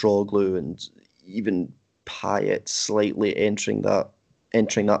at Mitroglou and even Payet slightly entering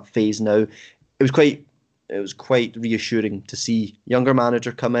that phase now, it was quite reassuring to see younger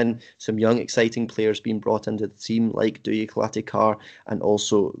manager come in, some young exciting players being brought into the team like Douye Kalatikar and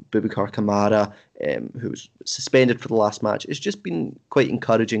also Boubacar Kamara, who was suspended for the last match. It's just been quite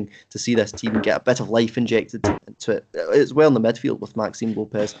encouraging to see this team get a bit of life injected into it as well in the midfield with Maxime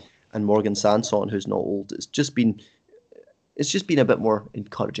Lopez and Morgan Sanson, who's not old. It's just been a bit more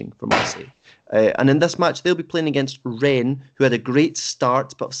encouraging for Marseille. And in this match, they'll be playing against Rennes, who had a great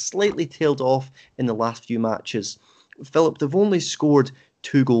start but slightly tailed off in the last few matches. Philip, they've only scored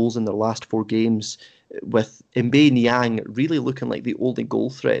 2 goals in their last 4 games, with Mbaye Niang really looking like the only goal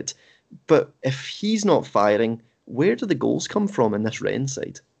threat. But if he's not firing, where do the goals come from in this Rennes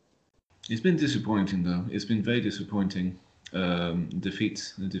side? It's been disappointing, though. It's been very disappointing. Defeat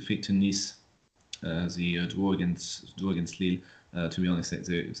to Nice. The draw against Lille. To be honest,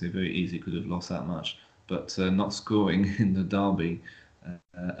 they very easily could have lost that match. But not scoring in the derby,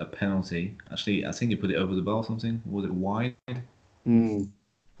 a penalty. Actually, I think he put it over the bar or something. Was it wide? I think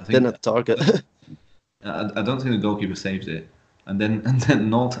didn't have target. I don't think the goalkeeper saved it, and then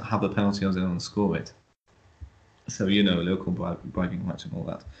not have a penalty and score it. So local bragging match and all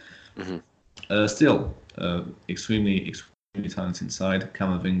that. Mm-hmm. Still, extremely talented inside.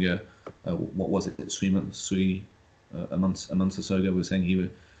 Camavinga. What was it? A month or so ago, we were saying he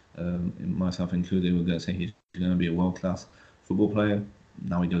would, myself included, we were going to say he's going to be a world-class football player.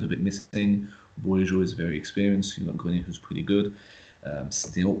 Now he goes a bit missing. Bourigeaud is very experienced. You've got Grenier, who's pretty good. We're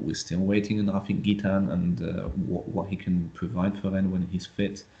still waiting on Rafik Guitane and what he can provide for Rennes when he's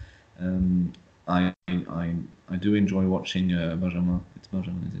fit. I do enjoy watching Benjamin. It's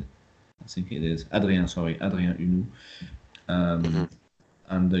Benjamin, is it? I think it is. Adrien Hunou.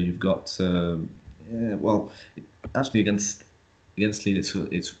 And you've got actually against Lille,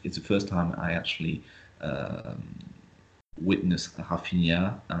 it's the first time I actually witnessed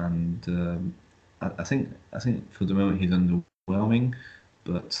Rafinha, and I think for the moment he's underwhelming,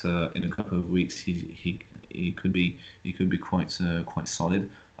 but in a couple of weeks he could be quite solid.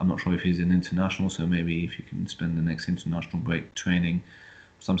 I'm not sure if he's an international, so maybe if you can spend the next international break training,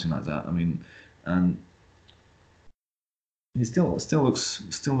 something like that. I mean, and he still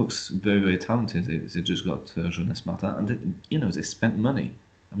looks very, very talented. They just got Jonas Martin, and they spent money.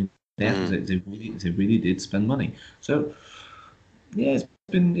 I mean, they really did spend money. So yeah,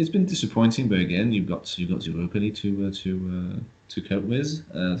 it's been disappointing. But again, you've got Europa League to cope with.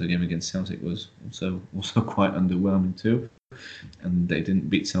 The game against Celtic was also quite underwhelming too, and they didn't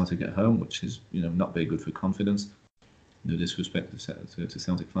beat Celtic at home, which is not very good for confidence. No disrespect to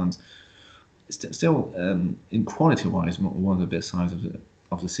Celtic fans. Still, in quality-wise, one of the best sides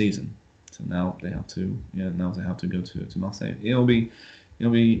of the season. So now they have to go to Marseille. It'll be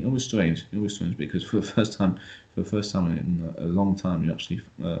strange. It'll be strange because for the first time in a long time, you actually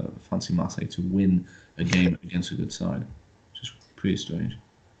fancy Marseille to win a game against a good side, which is pretty strange.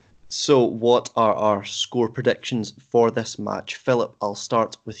 So, what are our score predictions for this match, Philip? I'll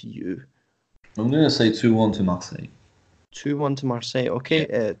start with you. I'm going to say 2-1 to Marseille. 2-1 to Marseille. Okay,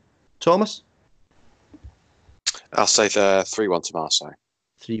 yeah. Thomas. I'll say 3-1 to Marseille.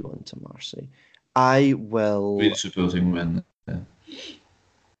 3-1 to Marseille. I will. Really supporting win.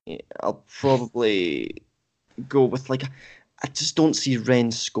 Yeah, I'll probably go with I just don't see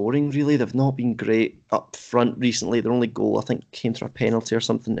Rennes scoring really. They've not been great up front recently. Their only goal I think came through a penalty or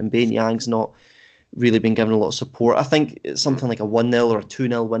something. And Mbaye Niang's not really been given a lot of support. I think it's something like a 1-0 or a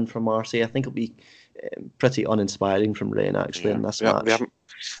 2-0 win for Marseille. I think it'll be pretty uninspiring from Rennes actually in this match. They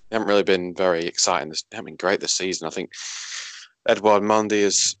haven't really been very exciting. They haven't been great this season. I think Edouard Mendy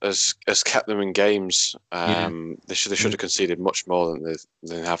has kept them in games. They should have conceded much more than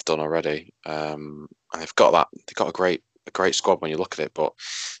they have done already. And they've got a great squad when you look at it, but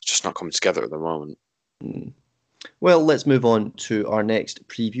it's just not coming together at the moment. Well, let's move on to our next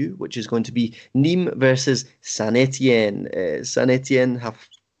preview, which is going to be Nîmes versus Saint-Étienne. Saint-Étienne have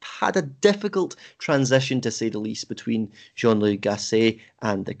had a difficult transition, to say the least, between Jean-Louis Gasset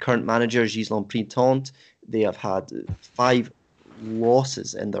and the current manager, Gislain Printemps. They have had 5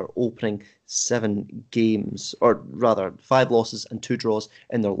 losses in their opening 7 games, or rather 5 losses and 2 draws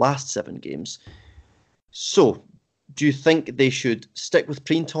in their last 7 games. So, do you think they should stick with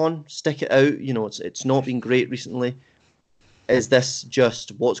Printemps, stick it out? It's not been great recently. Is this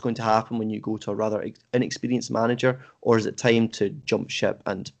just what's going to happen when you go to a rather inexperienced manager, or is it time to jump ship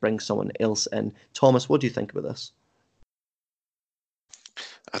and bring someone else in? Thomas, what do you think about this?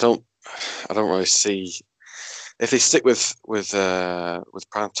 I don't really see if they stick with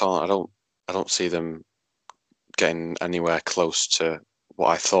Printemps. I don't see them getting anywhere close to what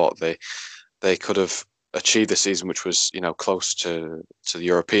I thought they could have achieved this season, which was close to the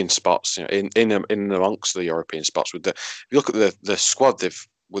European spots, in amongst the European spots. If you look at the squad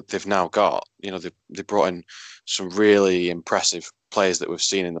they've now got, they brought in some really impressive players that we've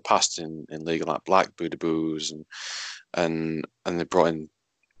seen in the past in league like Budaboos and they brought in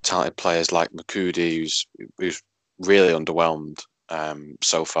talented players like Makudi, who's really underwhelmed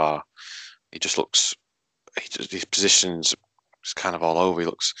so far. He just looks, his positions is kind of all over. He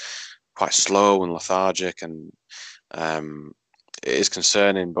looks quite slow and lethargic, and it is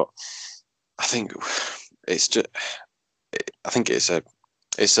concerning. But I think it's just,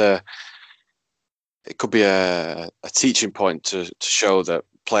 it could be a teaching point to show that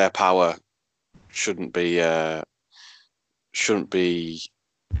player power shouldn't be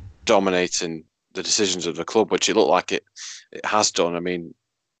dominating the decisions of the club, which it looked like it has done. I mean,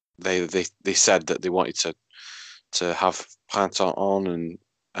 they said that they wanted to have Printemps on, and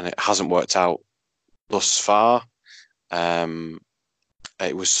it hasn't worked out thus far.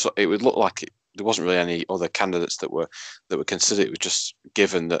 It would look like there wasn't really any other candidates that were considered. It was just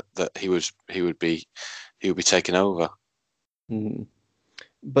given that he would be taking over. Mm.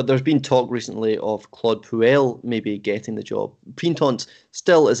 But there's been talk recently of Claude Puel maybe getting the job. Printemps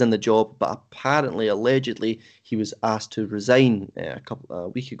still is in the job, but apparently, allegedly, he was asked to resign a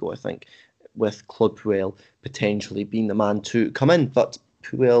week ago, I think, with Claude Puel potentially being the man to come in. But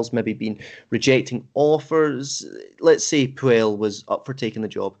Puel's maybe been rejecting offers. Let's say Puel was up for taking the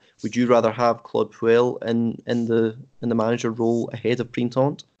job. Would you rather have Claude Puel in the manager role ahead of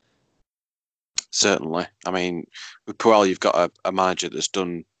Printemps? Certainly. I mean, with Puel, you've got a manager that's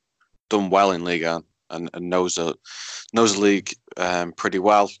done well in Ligue 1 and knows the league pretty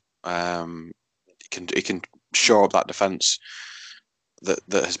well. He can shore up that defence that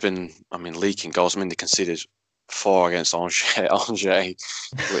has been, leaking goals. They conceded 4 against Angers,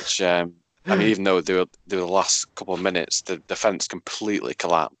 which even though they were the last couple of minutes, the defence completely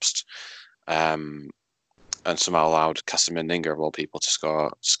collapsed. And somehow allowed Casimir Ninga, of all people, to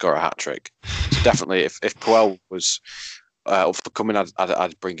score a hat-trick. So definitely, if Puel was up for coming,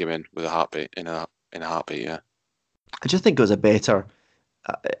 I'd bring him in with a heartbeat, in a heartbeat, yeah. I just think it was a better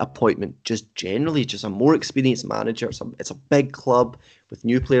appointment, just generally, just a more experienced manager. It's a big club with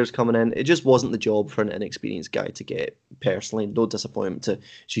new players coming in. It just wasn't the job for an inexperienced guy to get. Personally, no disappointment to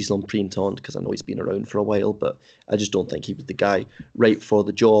Gislain Printemps, because I know he's been around for a while, but I just don't think he was the guy right for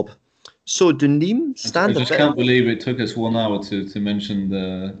the job. So do Nîmes stand? I just can't believe it took us 1 hour to mention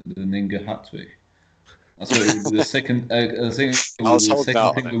the Ninga hat-trick. I thought it would be the second. I think it was the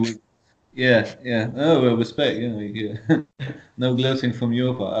second thing we would. Yeah. Oh, well, respect. Yeah. No gloating from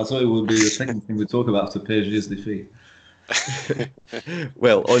your part. I thought it would be the second thing we talk about after PSG's defeat.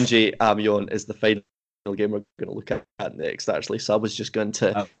 Well, Angers Amiens is the final game we're going to look at next. Actually, so I was just going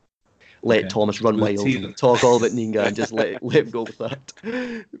to. Let Thomas run wild, talk all about Ninga, and just let him go with that.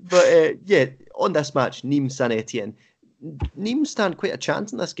 But on this match, Nîmes Saint Etienne. Nîmes stand quite a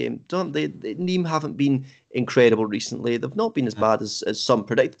chance in this game, don't they? Nîmes haven't been incredible recently. They've not been as bad as some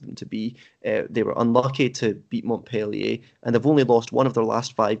predicted them to be. They were unlucky to beat Montpellier, and they've only lost 1 of their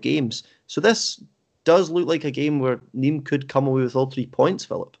last 5 games. So this does look like a game where Nîmes could come away with all 3 points,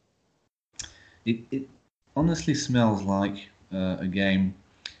 Philip. It honestly smells like a game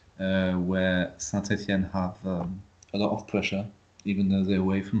where Saint-Etienne have a lot of pressure, even though they're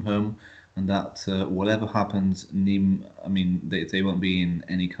away from home, and that whatever happens, Nîmes, they won't be in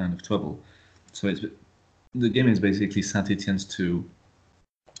any kind of trouble. So the game is basically Saint-Etienne's to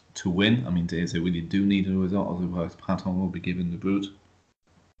win. They really do need a result, otherwise Printemps will be given the boot.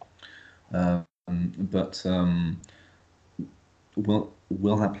 Will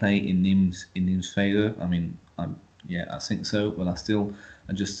that play in Nîmes' favour? I think so, but I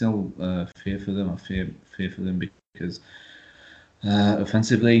just still fear for them. I fear for them because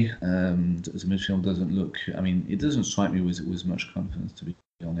offensively, the midfield doesn't look. It doesn't strike me with much confidence, to be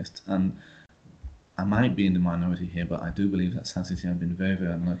honest. And I might be in the minority here, but I do believe that Saint-Etienne have been very,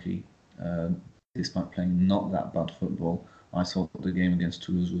 very unlucky, despite playing not that bad football. I thought the game against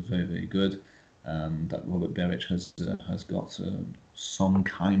Toulouse was very, very good. That Robert Beric has got some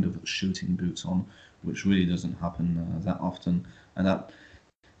kind of shooting boots on, which really doesn't happen that often. And that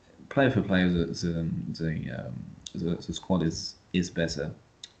player for player, the squad is better,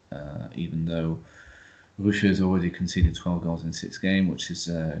 even though Russia has already conceded 12 goals in 6 games, which is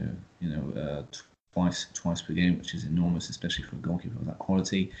twice per game, which is enormous, especially for a goalkeeper of that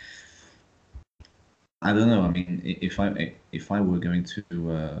quality. I don't know. If I were going to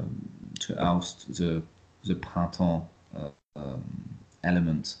oust the Printemps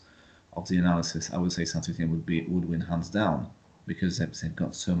element, of the analysis, I would say Saint-Étienne would win hands down because they've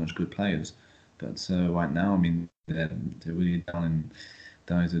got so much good players. But right now, I mean, they're really down in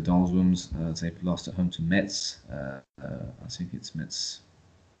the doldrums. They've lost at home to Metz. I think it's Metz.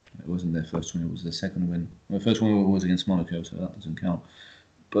 It wasn't their first win; it was their second win. The first win was against Monaco, so that doesn't count.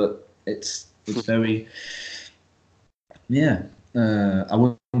 But it's very, yeah. I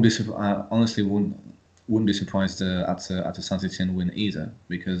wouldn't be. I honestly wouldn't be surprised at a Saint-Étienne win either,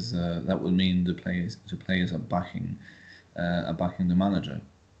 because that would mean the players are backing the manager.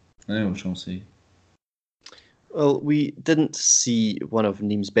 We shall see. Well, we didn't see one of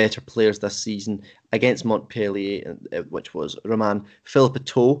Nîmes' better players this season against Montpellier, which was Romain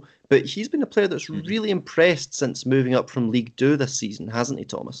Philippot, but he's been a player that's really impressed since moving up from Ligue 2 this season, hasn't he,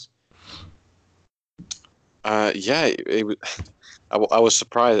 Thomas? Yeah, I was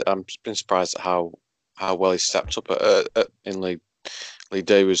surprised. I've been surprised at how well he stepped up in League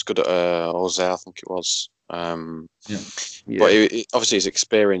 2. He was good at Auxerre, I think it was. Yeah. But obviously he's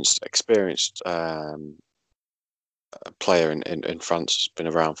experienced player in France, has been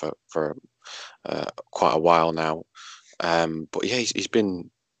around for quite a while now. But yeah, he's been.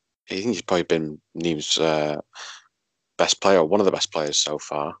 I think he's probably been Nîmes' best player, or one of the best players so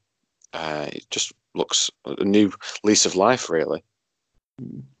far. It just looks a new lease of life, really.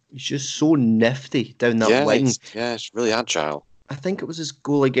 He's just so nifty down that wing. It's really agile. I think it was his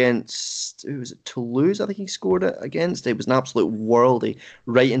goal against, was it Toulouse? I think he scored it against. It was an absolute worldie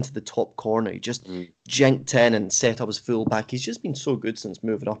right into the top corner. He just jinked in and set up his full back. He's just been so good since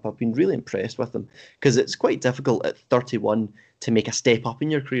moving up. I've been really impressed with him, because it's quite difficult at 31 to make a step up in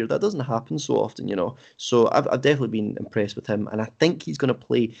your career. That doesn't happen so often, you know. So I've definitely been impressed with him, and I think he's going to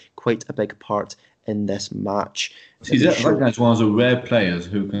play quite a big part in this match. See, that guy's one of the rare players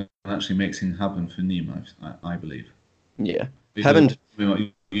who can actually make things happen for Nîmes, I believe. Yeah. Because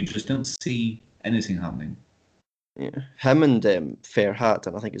you just don't see anything happening. Yeah, him and Ferhat,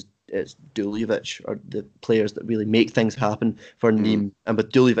 and I think it's Duljevic, are the players that really make things happen for Nîmes. And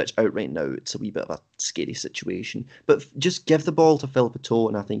with Duljevic out right now, it's a wee bit of a scary situation. But just give the ball to Philippot,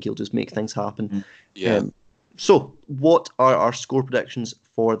 and I think he'll just make things happen. Yeah. So, what are our score predictions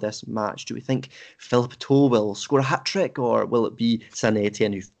for this match? Do we think Philippot will score a hat-trick, or will it be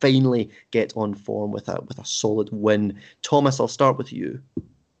Saint-Étienne who finally get on form with a solid win? Thomas, I'll start with you.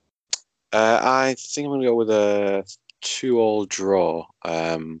 I think I'm going to go with a 2-2 draw.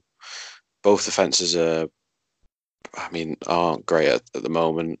 Both defences aren't great at the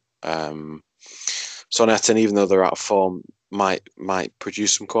moment. Saint-Étienne, even though they're out of form, might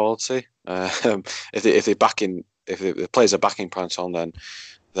produce some quality. If the players are backing Printemps,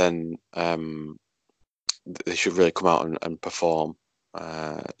 then they should really come out and perform.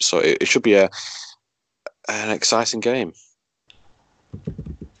 So it should be an exciting game.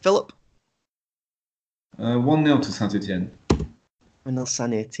 Philip? 1-0 to Saint-Étienne. 1-0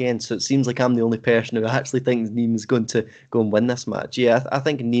 Saint-Étienne. So it seems like I'm the only person who actually thinks Nîmes is going to go and win this match. Yeah, I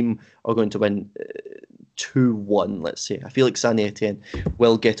think Nîmes are going to win 2-1, let's say. I feel like Saint-Étienne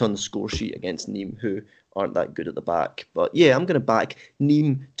will get on the score sheet against Nîmes, who aren't that good at the back. But yeah, I'm going to back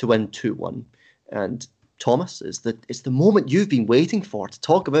Nîmes to win 2-1. And Thomas, it's the moment you've been waiting for to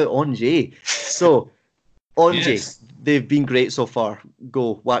talk about Angers. So, Angers, yes. They've been great so far.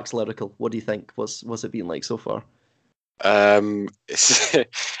 Go, wax lyrical. What do you think? What's it been like so far? I've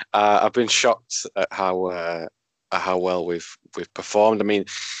been shocked at how well we've performed. I mean,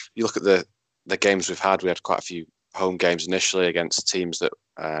 you look at the games we've had. We had quite a few home games initially against teams that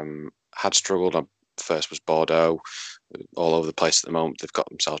had struggled. First was Bordeaux, all over the place at the moment. They've got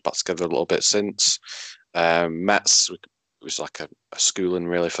themselves back together a little bit since. Metz was like a schooling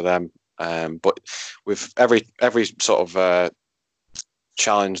really for them. But with every sort of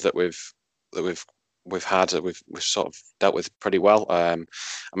challenge that we've had, we've sort of dealt with pretty well. I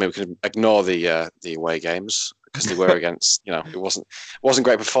mean, we can ignore the away games because they were against, it wasn't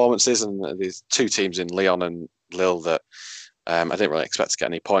great performances, and there's two teams in Lyon and Lille that I didn't really expect to get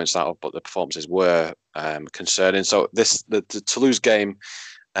any points out of, but the performances were concerning. So the Toulouse game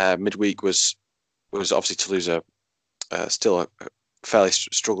midweek was obviously Toulouse still a fairly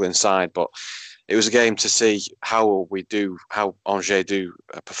struggling side, but it was a game to see how Angers do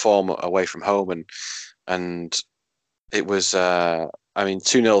perform away from home, and it was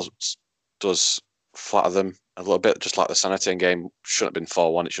 2-0 does flatter them a little bit, just like the Saint-Étienne game. Shouldn't have been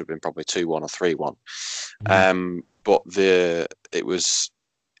 4-1, it should have been probably 2-1 or 3-1. But it was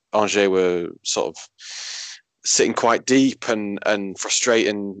Angers were sort of sitting quite deep and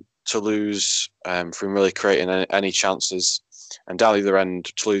frustrating Toulouse from really creating any chances. And down the other end,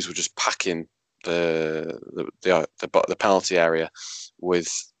 Toulouse were just packing the penalty area with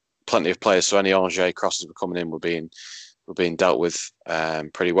plenty of players, so any Angers crosses were coming in were being dealt with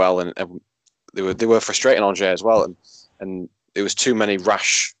pretty well, and they were frustrating Angers as well, and there was too many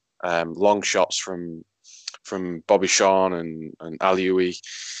rash long shots from Bobby Sean and Alioui.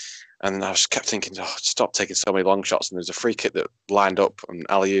 And I just kept thinking, stop taking so many long shots. And there's a free kick that lined up, and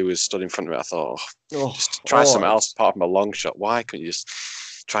Aliou was stood in front of it. I thought, just try something else apart from a long shot. Why couldn't you just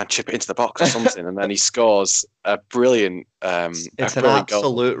try and chip it into the box or something? And then he scores a brilliant. It's an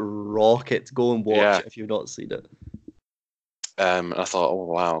absolute rocket. Go and watch it if you've not seen it. And I thought, oh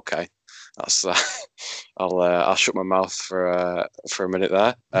wow, okay, that's. I'll shut my mouth for a minute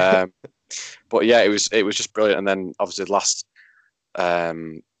there. But yeah, it was just brilliant. And then obviously the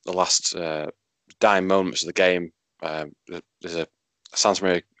last dying moments of the game, there's a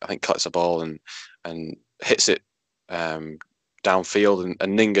Santamaria, I think, collects the ball and hits it downfield,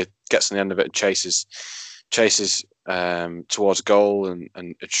 and Ninga gets on the end of it and chases towards goal,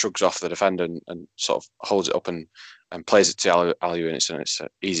 and it shrugs off the defender and sort of holds it up and plays it to Aliou, and it's an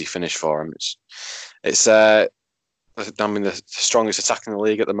easy finish for him. It's the strongest attack in the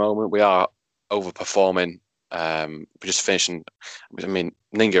league at the moment. We are overperforming. We're just finishing. I mean,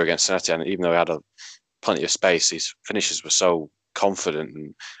 Ninga against Saint-Etienne, even though he had plenty of space, his finishes were so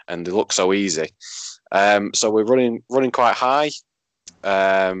confident and they look so easy. So we're running quite high.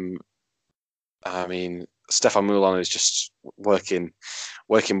 I mean, Stéphane Moulin is just working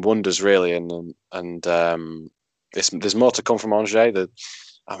wonders, really, and there's more to come from Angers.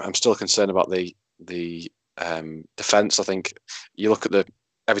 I'm still concerned about the defence. I think you look at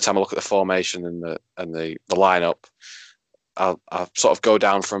every time I look at the formation and the lineup, I'll sort of go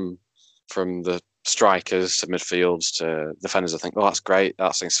down from the strikers to midfields to defenders. I think, oh, that's great,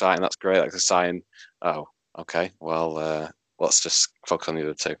 that's exciting, that's great, that's exciting. Oh, okay, well, let's just focus on the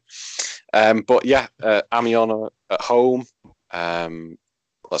other two. But yeah, Amiens at home.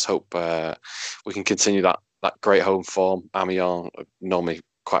 Let's hope we can continue that great home form. Amiens are normally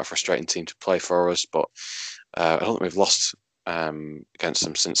quite a frustrating team to play for us, but I don't think we've lost against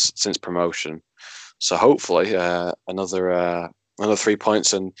them since promotion. So hopefully another 3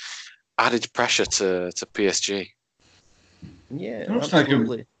 points and added pressure to PSG. Yeah, it looks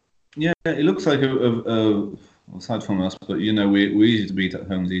absolutely. It looks like aside from us, but we're easy to beat at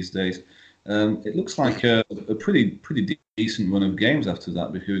home these days. It looks like a pretty decent run of games after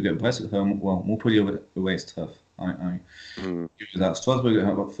that, because we get Brest at home. Well, Montpellier away is tough. I give you that. Strasbourg at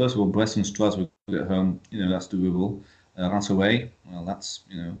home. But first of all, Brest and Strasbourg at home. That's doable. Reims away. Well, that's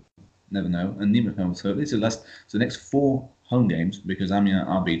never know. And Nîmes at home. So this is the next 4 home games, because Amiens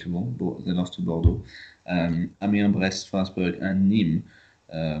are beatable, but they lost to Bordeaux. Amiens, Brest, Strasbourg, and Nîmes.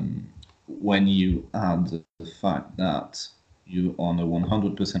 When you add the fact that you're on a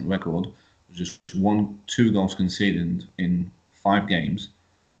 100% record, just 2 goals conceded in 5 games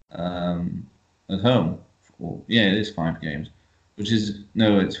at home. It is 5 games,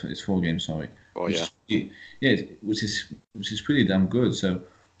 it's 4 games. Sorry. Oh yeah. Which is pretty damn good. So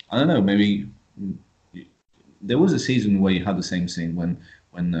I don't know. Maybe there was a season where you had the same thing when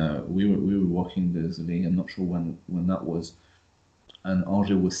we were watching the league. I'm not sure when that was, and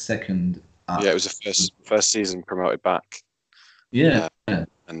Angers was second. It was the first season promoted back. Yeah. And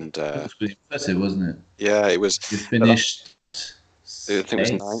it was pretty impressive, wasn't it? Yeah, it was. You finished. I think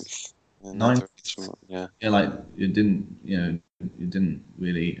it was 9th. Ninth. Yeah. Yeah, like you didn't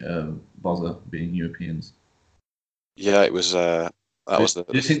really bother being Europeans. Yeah, it was. That was the.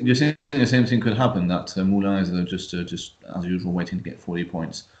 Do you think the same thing could happen? That Moulin is just as usual waiting to get 40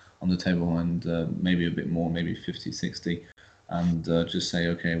 points on the table, and maybe a bit more, maybe 50, 60, and just say,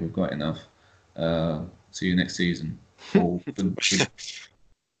 okay, we've got enough. See you next season. Or could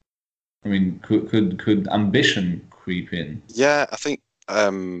ambition creep in? Yeah, I think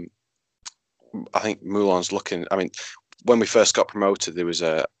Moulin's looking. I mean, when we first got promoted, there was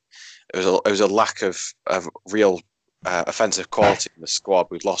a lack of real offensive quality in the squad.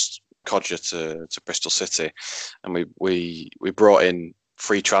 We'd lost Kodja to Bristol City, and we brought in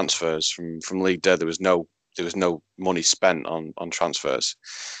free transfers from League Deux. There was no money spent on transfers,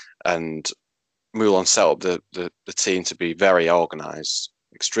 and Moulin set up the team to be very organised,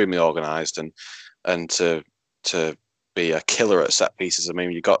 extremely organised, and to be a killer at set pieces. I mean,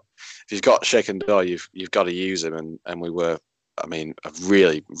 if you've got Shaken Door, you've got to use him, and we were, I mean, a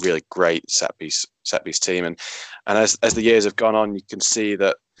really, really great set piece team. And as the years have gone on, you can see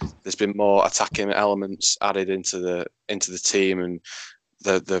that there's been more attacking elements added into the team, and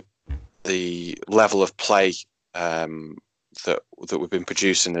the level of play that we've been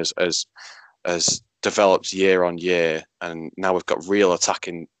producing as developed year on year, and now we've got real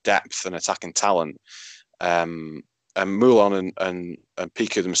attacking depth and attacking talent. Moulon and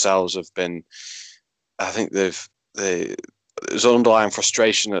Piku themselves have been. I think there's an underlying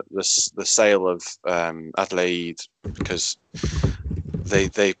frustration at the sale of Adelaide, because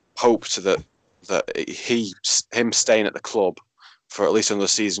they hoped that him staying at the club for at least another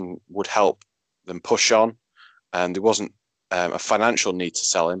season would help them push on, and there wasn't a financial need to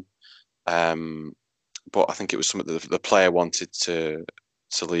sell him, but I think it was something that the player wanted to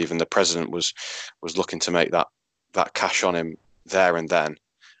leave, and the president was looking to make that cash on him there and then.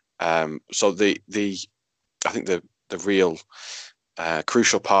 So I think the real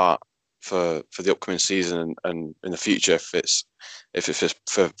crucial part for the upcoming season and in the future, if it's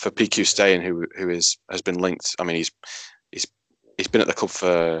for PQ staying, who has been linked. I mean, he's been at the club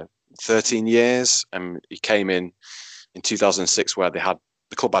for 13 years, and he came in 2006 where the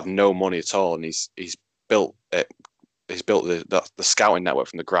club had no money at all, and he's built it. He's built the scouting network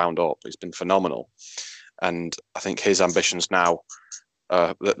from the ground up. It's been phenomenal, and I think his ambitions now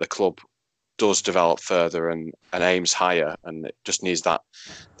that the club does develop further and aims higher, and it just needs that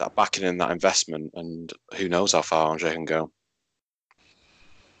backing and that investment, and who knows how far Angers can go.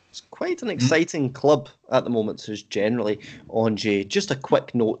 It's quite an exciting club at the moment, so generally, Angers. Just a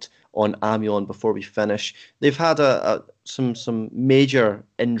quick note on Amiens before we finish. They've had some major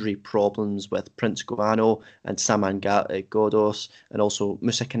injury problems with Prince Guano and Saman Ghoddos, and also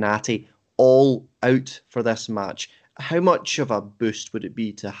Moussa Konaté, all out for this match. How much of a boost would it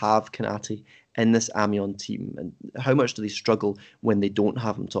be to have Konaté in this Amiens team, and how much do they struggle when they don't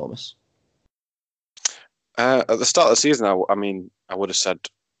have him, Thomas? At the start of the season, I would have said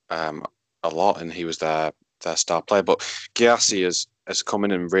a lot, and he was their star player. But Gyasi has come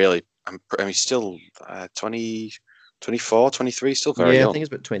in and really, he's still 24, 23, still very young. I think he's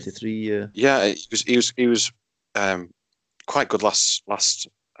about 23. Yeah, he was quite good last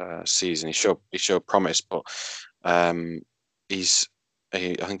season. He showed promise, but I think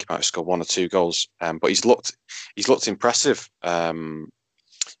he might have scored 1 or 2 goals. But he's looked impressive.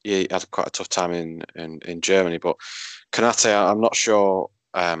 He had quite a tough time in Germany, but Konaté, I'm not sure.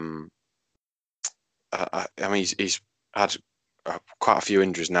 He's had quite a few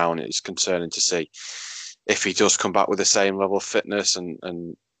injuries now, and it's concerning to see if he does come back with the same level of fitness and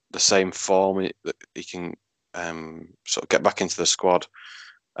the same form that he can sort of get back into the squad.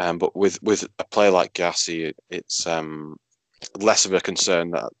 But with a player like Gyasi, it's less of a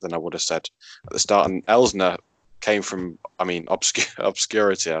concern than I would have said at the start. And Elsner came from,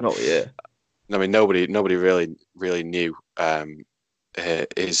 obscurity. Oh yeah. Nobody really knew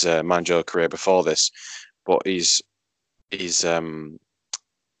his managerial career before this, but he's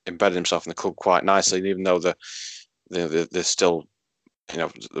embedded himself in the club quite nicely. And even though they're still,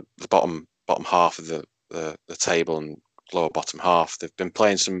 the bottom half of the table and lower bottom half, they've been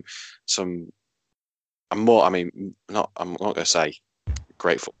playing some more. I'm not going to say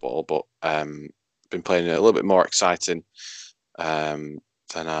great football, but been playing a little bit more exciting than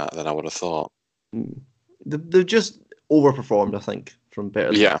I would have thought. They've just overperformed, I think, from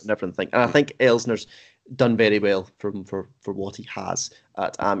better than everything. And I think Elsner's done very well for what he has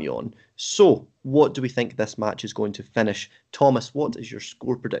at Amiens. So, what do we think this match is going to finish? Thomas, what is your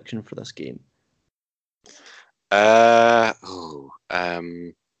score prediction for this game? Angers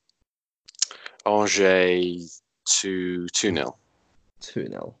 2-0.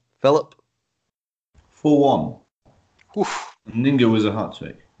 2-0. Philip? 4-1. Ninga was a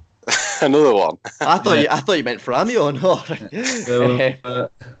hat-trick. Another one. I thought you meant for Amiens.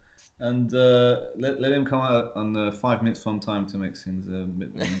 And let him come out on 5 minutes from time to make things a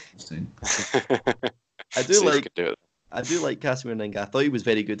bit more interesting. I do like Casimir Ninga. I thought he was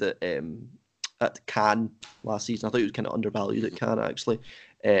very good at Cannes last season. I thought he was kind of undervalued at Cannes, actually.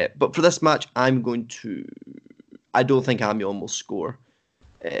 But for this match, I don't think Amiens will score.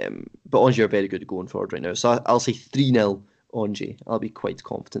 But Angers are very good at going forward right now. So I'll say 3-0 Angers. I'll be quite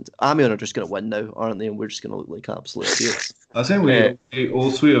confident. Amiens are just going to win now, aren't they? And we're just going to look like absolute idiots. I think we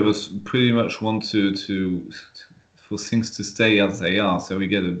all three of us pretty much want to for things to stay as they are, so we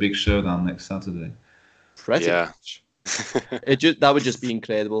get a big showdown next Saturday. Pretty much. That would just be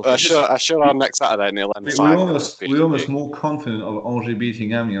incredible. I showed on next Saturday, and he'll end we're almost more confident of Angers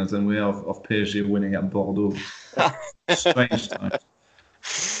beating Amiens than we are of PSG winning at Bordeaux. Strange time.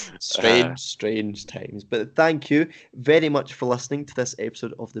 Strange times. But thank you very much for listening to this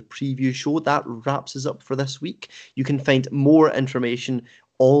episode of the preview show. That wraps us up for this week. You can find more information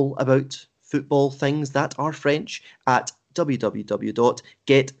all about football things that are French at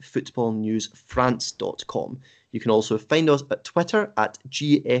www.getfootballnewsfrance.com. You can also find us at Twitter at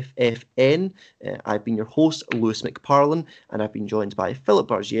GFFN. I've been your host, Lewis McParlin, and I've been joined by Philip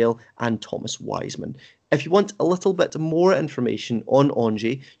Bargiel and Thomas Wiseman. If you want a little bit more information on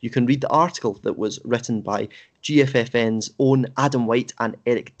Angers, you can read the article that was written by GFFN's own Adam White and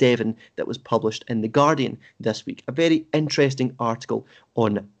Eric Devon that was published in The Guardian this week. A very interesting article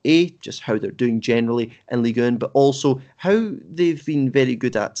on just how they're doing generally in Ligue 1, but also how they've been very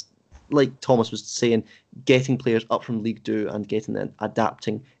good at, like Thomas was saying, getting players up from Ligue 2 and getting them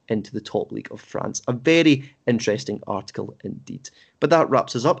adapting into the top league of France. A very interesting article indeed. But that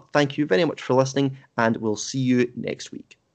wraps us up. Thank you very much for listening, and we'll see you next week.